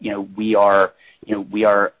portfolio, we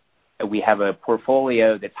have a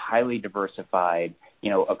portfolio that's highly diversified,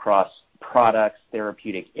 across products,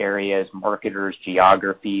 therapeutic areas, marketers,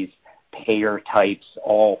 geographies, payer types,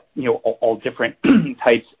 all different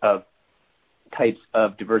types of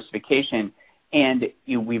diversification. And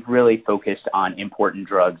we've really focused on important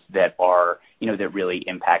drugs that are, that really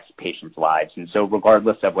impacts patients' lives. And so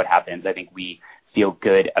regardless of what happens, I think we feel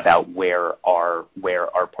good about where our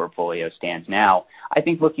portfolio stands now. I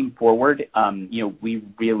think looking forward, we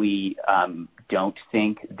really don't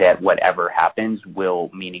think that whatever happens will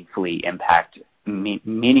meaningfully impact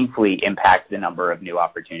the number of new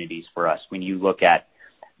opportunities for us. When you look at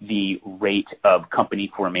the rate of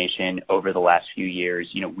company formation over the last few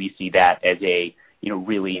years, we see that as a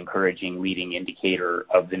really encouraging leading indicator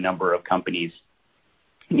of the number of companies,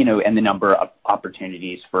 and the number of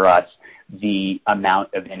opportunities for us, the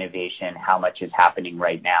amount of innovation, how much is happening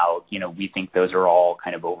right now. We think those are all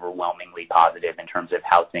kind of overwhelmingly positive in terms of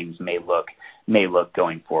how things may look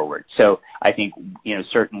going forward. So I think,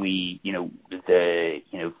 certainly,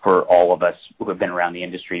 for all of us who have been around the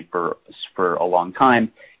industry for a long time,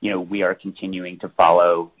 we are continuing to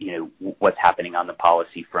follow, what's happening on the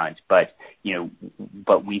policy front. But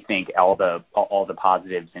we think all the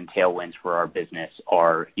positives and tailwinds for our business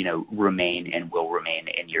are, remain and will remain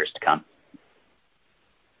in years to come.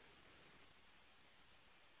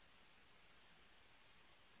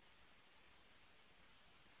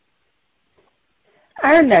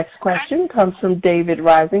 Our next question comes from David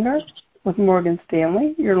Risinger with Morgan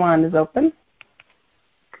Stanley. Your line is open.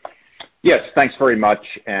 Yes, thanks very much,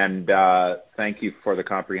 and thank you for the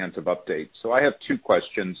comprehensive update. So I have two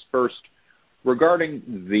questions. First,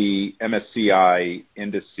 regarding the MSCI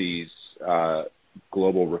indices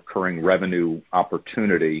global recurring revenue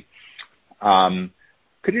opportunity,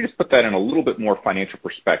 could you just put that in a little bit more financial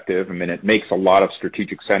perspective? I mean, it makes a lot of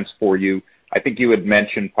strategic sense for you. I think you had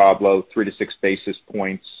mentioned, Pablo, 3 to 6 basis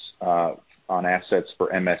points on assets for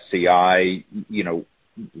MSCI.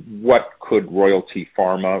 What could Royalty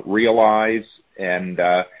Pharma realize? And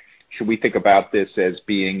should we think about this as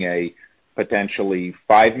being a potentially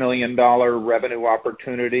 $5 million revenue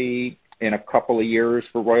opportunity in a couple of years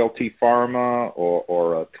for Royalty Pharma,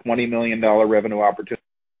 or a $20 million revenue opportunity,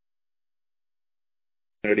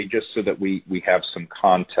 just so that we have some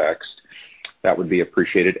context? That would be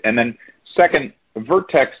appreciated. And then second,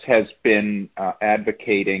 Vertex has been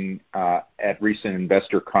advocating at recent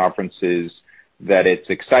investor conferences that it's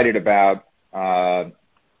excited about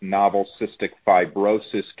novel cystic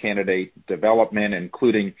fibrosis candidate development,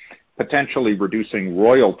 including potentially reducing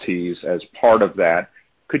royalties as part of that.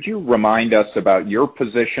 Could you remind us about your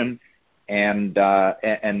position and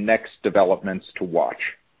next developments to watch?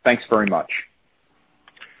 Thanks very much.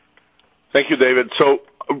 Thank you, David. So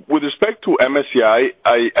with respect to MSCI,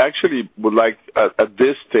 I actually would like at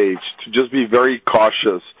this stage to just be very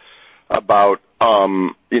cautious about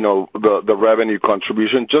the revenue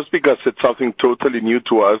contribution, just because it's something totally new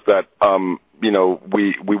to us that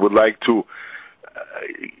we would like to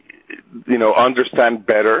understand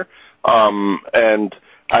better. And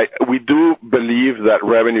we do believe that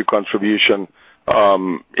revenue contribution,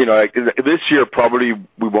 like this year probably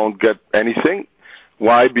we won't get anything.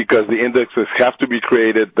 Why? Because the indexes have to be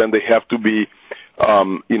created, then they have to be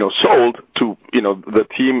sold to the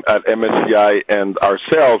team at MSCI, and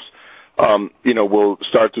ourselves we'll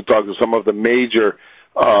start to talk to some of the major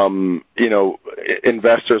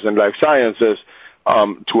investors in life sciences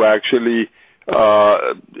to actually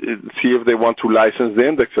see if they want to license the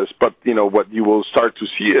indexes. But what you will start to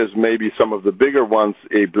see is maybe some of the bigger ones,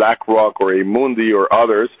 a BlackRock or a Mundi or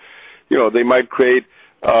others, they might create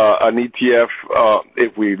an ETF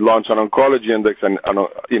if we launch an oncology index and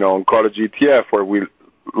oncology ETF, or we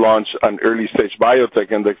launch an early stage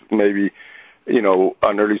biotech index, maybe an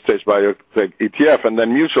early stage biotech ETF, and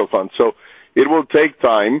then mutual funds. So it will take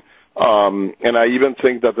time, and I even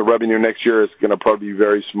think that the revenue next year is going to probably be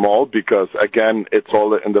very small because again it's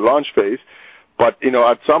all in the launch phase. But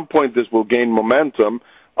at some point this will gain momentum.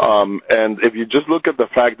 And if you just look at the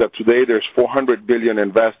fact that today there's $400 billion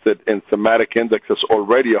invested in thematic indexes,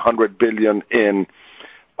 already $100 billion in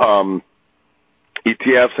ETFs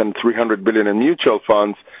and $300 billion in mutual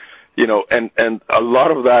funds, and a lot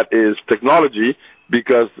of that is technology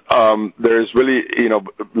because there is really,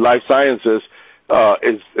 life sciences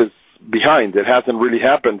is behind. It hasn't really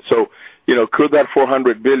happened. So, could that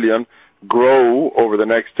 $400 billion grow over the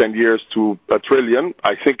next 10 years to $1 trillion?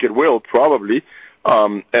 I think it will probably.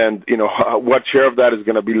 And what share of that is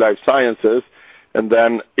going to be life sciences, and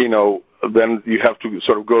then then you have to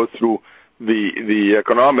sort of go through the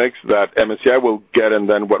economics that MSCI will get, and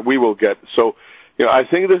then what we will get. So I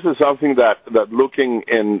think this is something that looking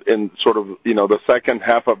in sort of the second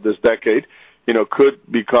half of this decade could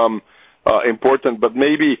become important, but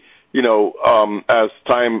maybe as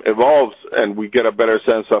time evolves and we get a better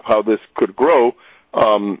sense of how this could grow,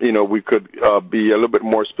 we could be a little bit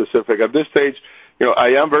more specific. At this stage, I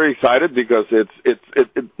am very excited because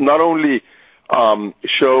it not only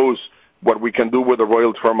shows what we can do with the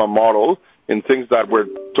Royalty Pharma model in things that were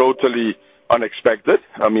totally unexpected.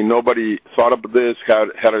 I mean, nobody thought of this, had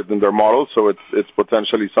it in their model, so it's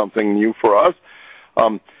potentially something new for us.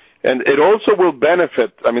 And it also will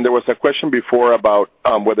benefit. I mean, there was a question before about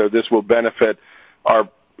whether this will benefit our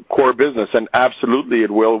core business, and absolutely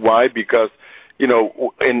it will. Why? Because in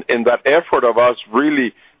that effort of us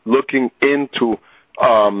really looking into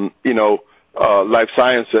life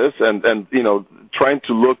sciences and trying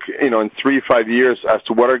to look in 3-5 years as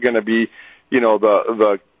to what are going to be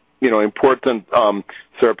the important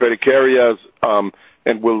therapeutic areas,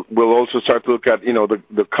 and we'll also start to look at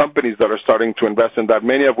the companies that are starting to invest in that,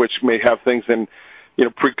 many of which may have things in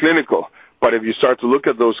preclinical. But if you start to look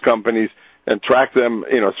at those companies and track them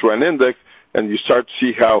through an index, and you start to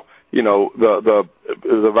see how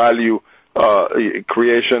the value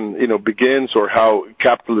creation begins, or how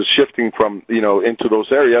capital is shifting from into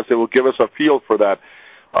those areas, it will give us a feel for that.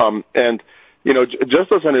 And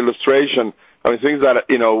just as an illustration, I mean, things that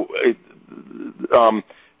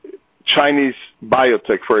Chinese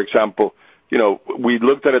biotech, for example, we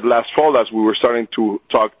looked at it last fall as we were starting to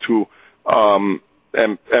talk to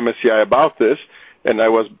MSCI about this, and I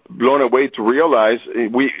was blown away to realize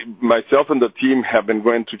myself and the team have been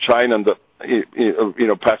going to China in the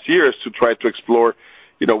past years to try to explore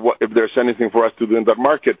what if there's anything for us to do in that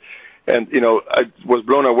market. And I was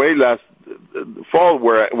blown away last fall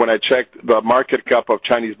when I checked the market cap of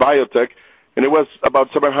Chinese biotech, and it was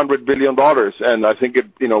about $700 billion, and I think it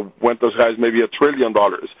went as high as maybe $1 trillion.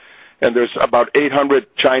 And there's about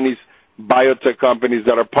 800 Chinese biotech companies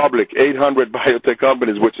that are public, 800 biotech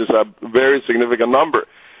companies, which is a very significant number.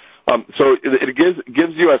 So it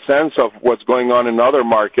gives you a sense of what's going on in other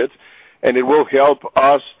markets, and it will help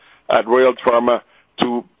us at Royalty Pharma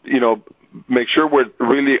to make sure we're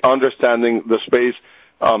really understanding the space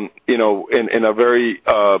in a very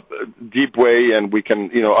deep way, and we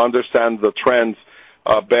can understand the trends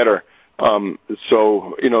better.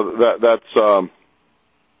 So that's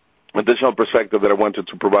additional perspective that I wanted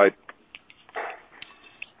to provide.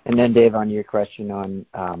 And then, Dave, on your question on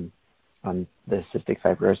the cystic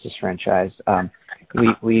fibrosis franchise,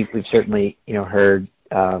 we've certainly heard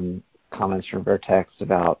comments from Vertex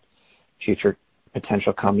about future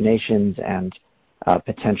potential combinations and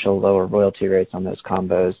potential lower royalty rates on those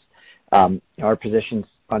combos. Our position's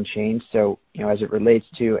unchanged, so as it relates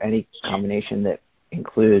to any combination that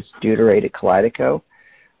includes deuterated Kalydeco,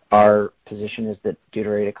 our position is that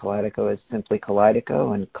deuterated Kalydeco is simply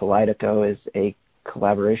Kalydeco, and Kalydeco is a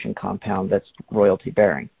collaboration compound that's royalty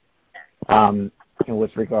bearing.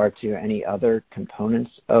 With regard to any other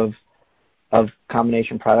components of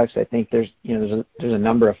combination products, I think there's a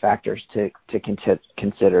number of factors to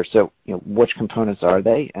consider. So which components are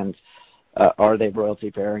they, and are they royalty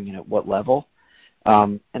bearing, and at what level?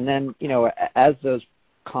 And then as those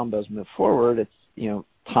combos move forward, it's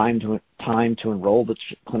time to enroll the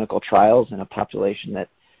clinical trials in a population that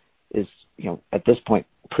is at this point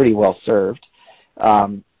pretty well served.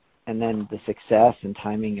 And then the success and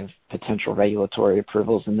timing of potential regulatory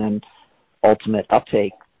approvals, and then ultimate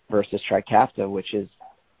uptake versus Trikafta, which is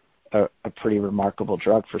a pretty remarkable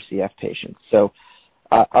drug for CF patients. So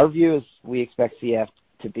our view is we expect CF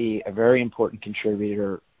to be a very important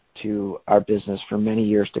contributor to our business for many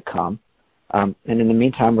years to come. And in the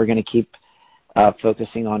meantime, we're going to keep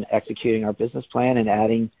focusing on executing our business plan and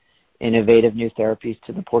adding innovative new therapies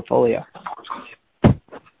to the portfolio.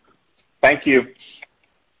 Thank you.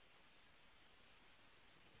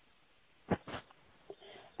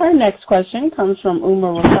 Our next question comes from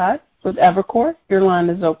Umer Raffat with Evercore. Your line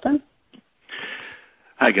is open.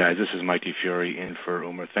 Hi, guys. This is Mike DiFiore in for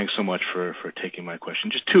Umer. Thanks so much for taking my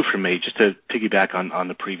question. Just two for me, just to piggyback on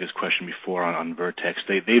the previous question before on Vertex.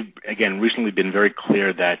 They've, again, recently been very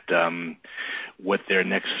clear that what their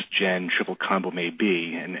next-gen triple combo may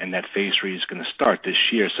be, and that phase 3 is going to start this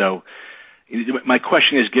year. So my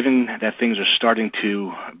question is, given that things are starting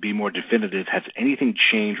to be more definitive, has anything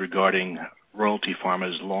changed regarding Royalty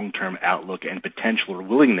Pharma's long-term outlook and potential or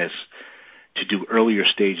willingness to do earlier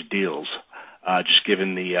stage deals, just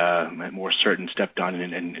given the more certain step down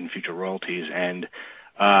in future royalties? And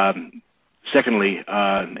secondly,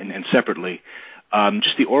 and separately,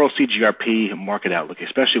 just the oral CGRP market outlook,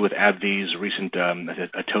 especially with AbbVie's recent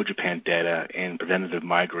atogepant data in preventative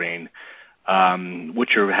migraine.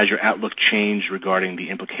 Has your outlook changed regarding the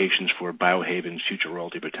implications for Biohaven's future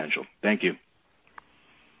royalty potential? Thank you.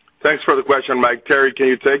 Thanks for the question, Mike. Terry, can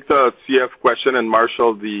you take the CF question and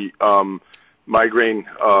Marshall the migraine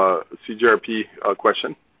CGRP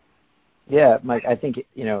question? Yeah, Mike, I think,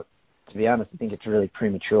 to be honest, I think it's really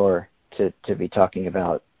premature to be talking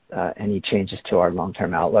about any changes to our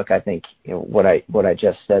long-term outlook. I think what I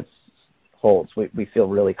just said holds. We feel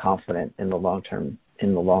really confident in the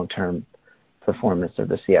long-term performance of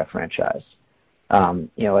the CF franchise.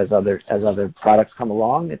 As other products come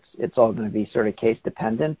along, it's all going to be sort of case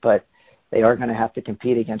dependent, but they are going to have to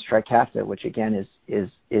compete against Trikafta, which again is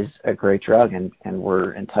a great drug, and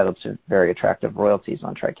we're entitled to very attractive royalties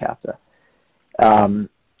on Trikafta. And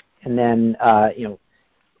then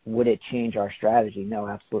would it change our strategy? No,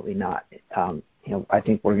 absolutely not. I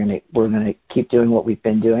think we're going to keep doing what we've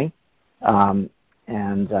been doing, and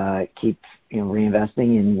keep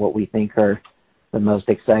reinvesting in what we think are the most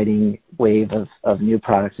exciting wave of new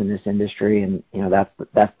products in this industry, and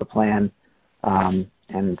that's the plan, and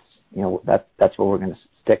that's what we're going to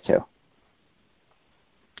stick to.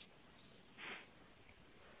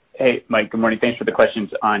 Hey, Mike. Good morning. Thanks for the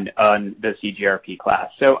questions on the CGRP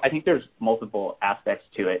class. So I think there's multiple aspects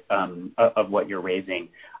to it of what you're raising.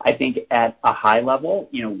 I think at a high level,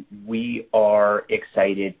 we are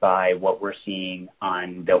excited by what we're seeing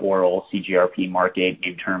on the oral CGRP market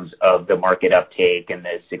in terms of the market uptake and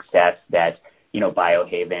the success that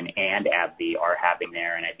Biohaven and AbbVie are having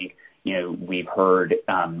there. And I think we've heard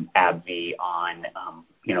AbbVie on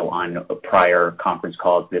prior conference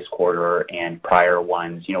calls this quarter and prior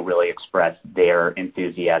ones, really express their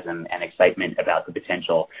enthusiasm and excitement about the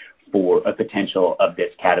potential of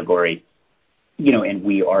this category. And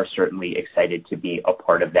we are certainly excited to be a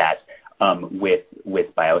part of that with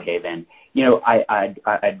Biohaven.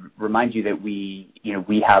 I'd remind you that we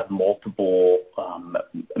have multiple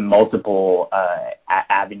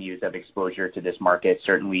avenues of exposure to this market.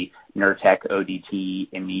 Certainly, Nurtec ODT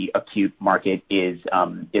in the acute market is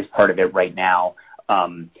part of it right now.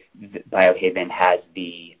 Biohaven has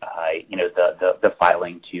the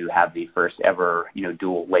filing to have the first ever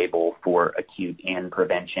dual label for acute and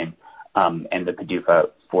prevention. And the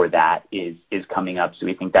PDUFA for that is coming up, so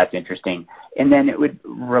we think that's interesting. And then it would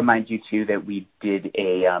remind you too that we did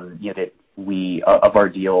of our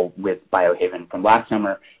deal with Biohaven from last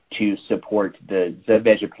summer to support the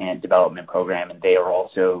zavegepant development program, and they are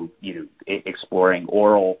also exploring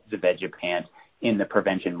oral zavegepant in the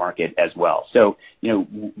prevention market as well. So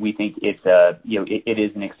we think it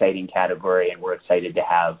is an exciting category, and we're excited to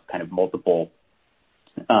have kind of multiple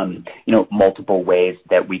ways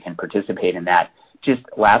that we can participate in that. Just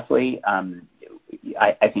lastly,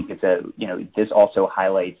 I think this also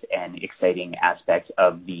highlights an exciting aspect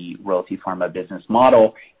of the Royalty Pharma business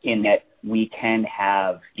model in that we can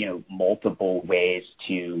have multiple ways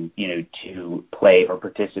to play or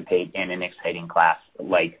participate in an exciting class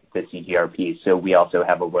like the CGRP. So we also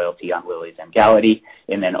have a royalty on Lilly's Emgality,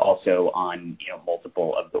 and then also on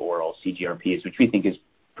multiple of the oral CGRPs, which we think is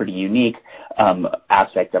pretty unique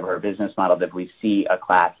aspect of our business model, that we see a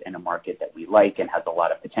class in a market that we like and has a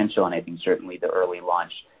lot of potential. And I think certainly the early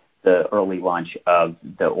launch of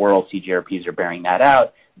the oral CGRPs are bearing that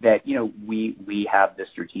out, that we have the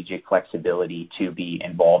strategic flexibility to be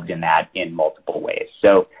involved in that in multiple ways.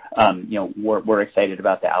 So we're excited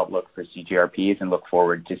about the outlook for CGRPs and look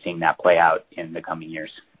forward to seeing that play out in the coming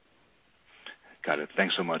years. Got it.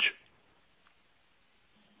 Thanks so much.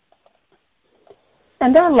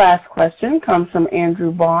 And our last question comes from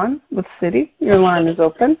Andrew Baum with Citi. Your line is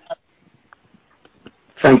open.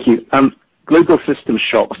 Thank you. global system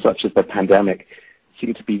shocks such as the pandemic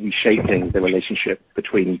seem to be reshaping the relationship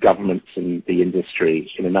between governments and the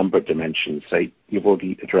industry in a number of dimensions. So you've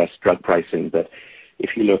already addressed drug pricing, but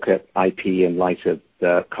if you look at IP in light of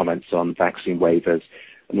the comments on vaccine waivers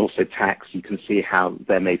and also tax, you can see how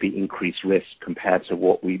there may be increased risk compared to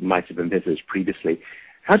what we might have envisaged previously.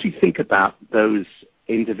 How do you think about those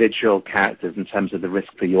individual characters in terms of the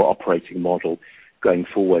risk for your operating model going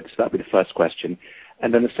forward? So that would be the first question.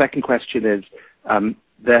 And then the second question is,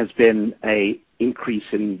 there's been an increase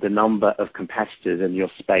in the number of competitors in your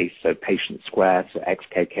space. So Patient Square, so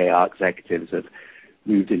ex-KKR executives have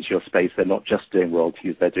moved into your space. They're not just doing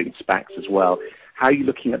royalties, they're doing SPACs as well. How are you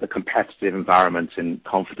looking at the competitive environment and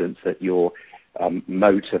confidence that your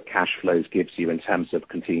moat of cash flows gives you in terms of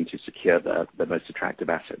continuing to secure the most attractive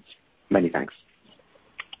assets? Many thanks.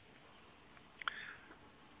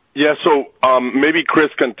 Yeah, so maybe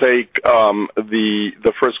Chris can take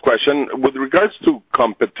the first question. With regards to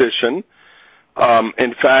competition,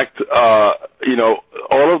 in fact, all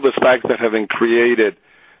of the SPACs that have been created,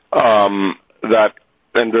 and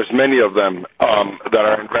there's many of them that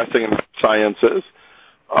are investing in sciences,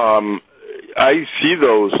 I see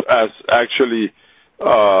those as actually,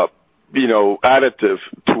 additive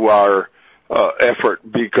to our effort,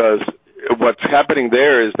 because what's happening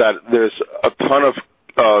there is that there's a ton of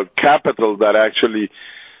capital that actually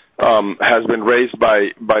has been raised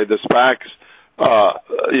by the SPACs,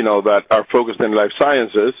 that are focused in life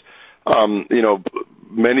sciences,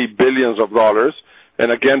 many billions of dollars.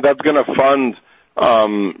 And again, that's going to fund,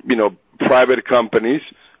 private companies,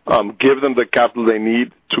 give them the capital they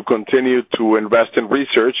need to continue to invest in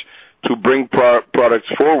research, to bring products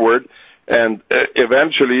forward, and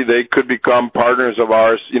eventually they could become partners of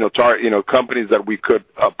ours, companies that we could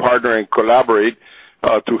partner and collaborate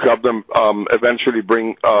to help them eventually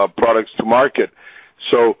bring products to market.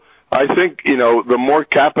 So I think, the more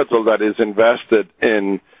capital that is invested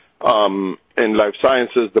in life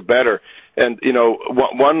sciences, the better. And,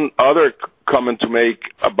 one other comment to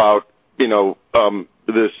make about,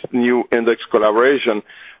 this new index collaboration,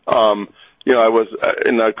 I was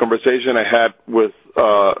in a conversation I had with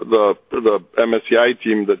the MSCI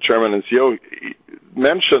team, the chairman and CEO,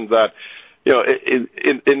 mentioned that,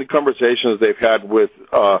 in conversations they've had with,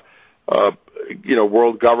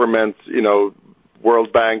 world governments,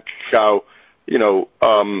 World Bank, how,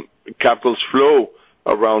 capitals flow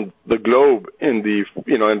around the globe in the,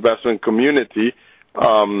 investment community,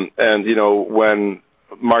 and, when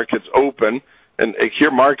markets open, and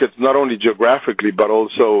here markets not only geographically, but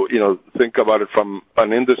also, think about it from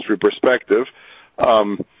an industry perspective,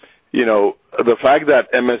 the fact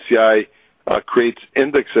that MSCI creates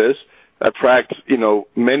indexes attracts,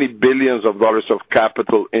 many billions of dollars of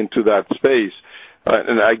capital into that space.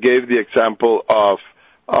 And I gave the example of,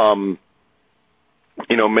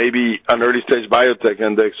 maybe an early stage biotech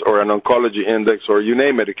index or an oncology index, or you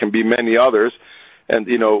name it. It can be many others. And,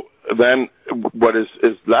 then what is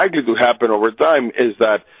likely to happen over time is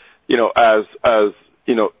that, as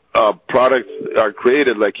products are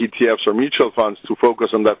created like ETFs or mutual funds to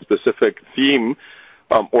focus on that specific theme,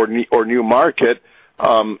 or new market,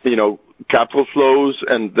 capital flows,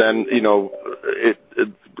 and then,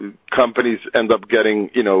 companies end up getting,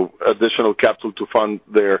 additional capital to fund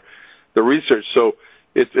the research. So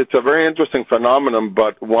it's a very interesting phenomenon,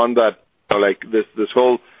 but one that, like this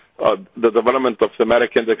whole, the development of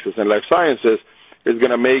thematic indexes in life sciences is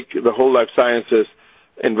going to make the whole life sciences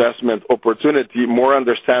investment opportunity more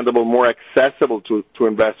understandable, more accessible to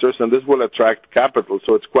investors, and this will attract capital.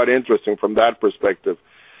 So it's quite interesting from that perspective.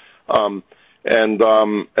 And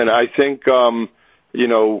I think, and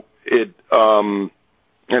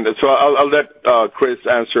so I'll let Chris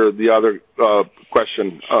answer the other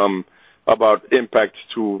question about impacts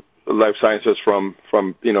to life sciences from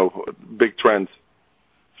big trends.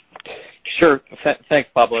 Sure. Thanks,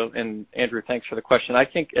 Pablo. And Andrew, thanks for the question. I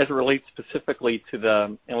think as it relates specifically to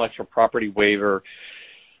the intellectual property waiver,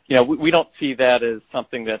 we don't see that as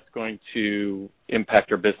something that's going to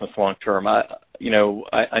impact our business long term. I know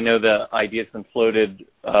the idea has been floated,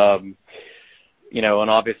 and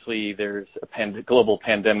obviously there's a global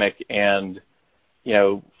pandemic, and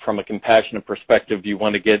from a compassionate perspective, you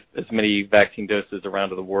want to get as many vaccine doses around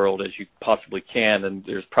to the world as you possibly can, and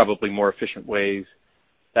there's probably more efficient ways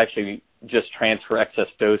to actually just transfer excess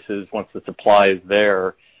doses once the supply is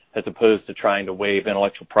there, as opposed to trying to waive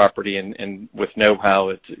intellectual property. And with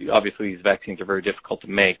know-how, obviously these vaccines are very difficult to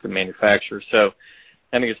make and manufacture. So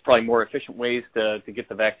I think it's probably more efficient ways to get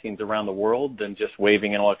the vaccines around the world than just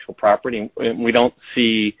waiving intellectual property. And we don't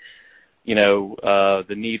see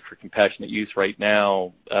the need for compassionate use right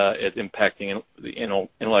now is impacting the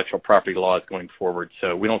intellectual property laws going forward.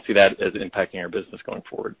 So we don't see that as impacting our business going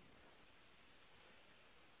forward.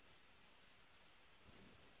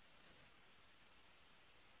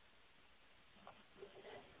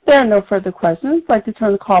 There are no further questions. I'd like to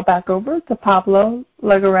turn the call back over to Pablo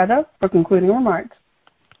Legorreta for concluding remarks.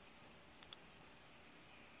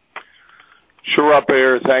 Sure,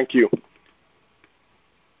 operator. Thank you.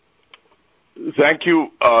 Thank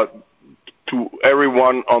you to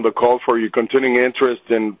everyone on the call for your continuing interest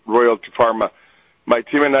in Royalty Pharma. My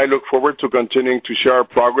team and I look forward to continuing to share our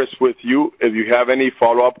progress with you. If you have any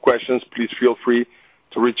follow-up questions, please feel free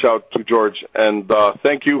to reach out to George. And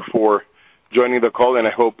thank you for joining the call, and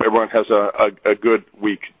I hope everyone has a good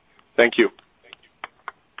week. Thank you.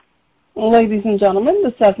 Ladies and gentlemen,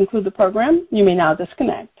 this does conclude the program. You may now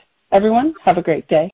disconnect. Everyone, have a great day.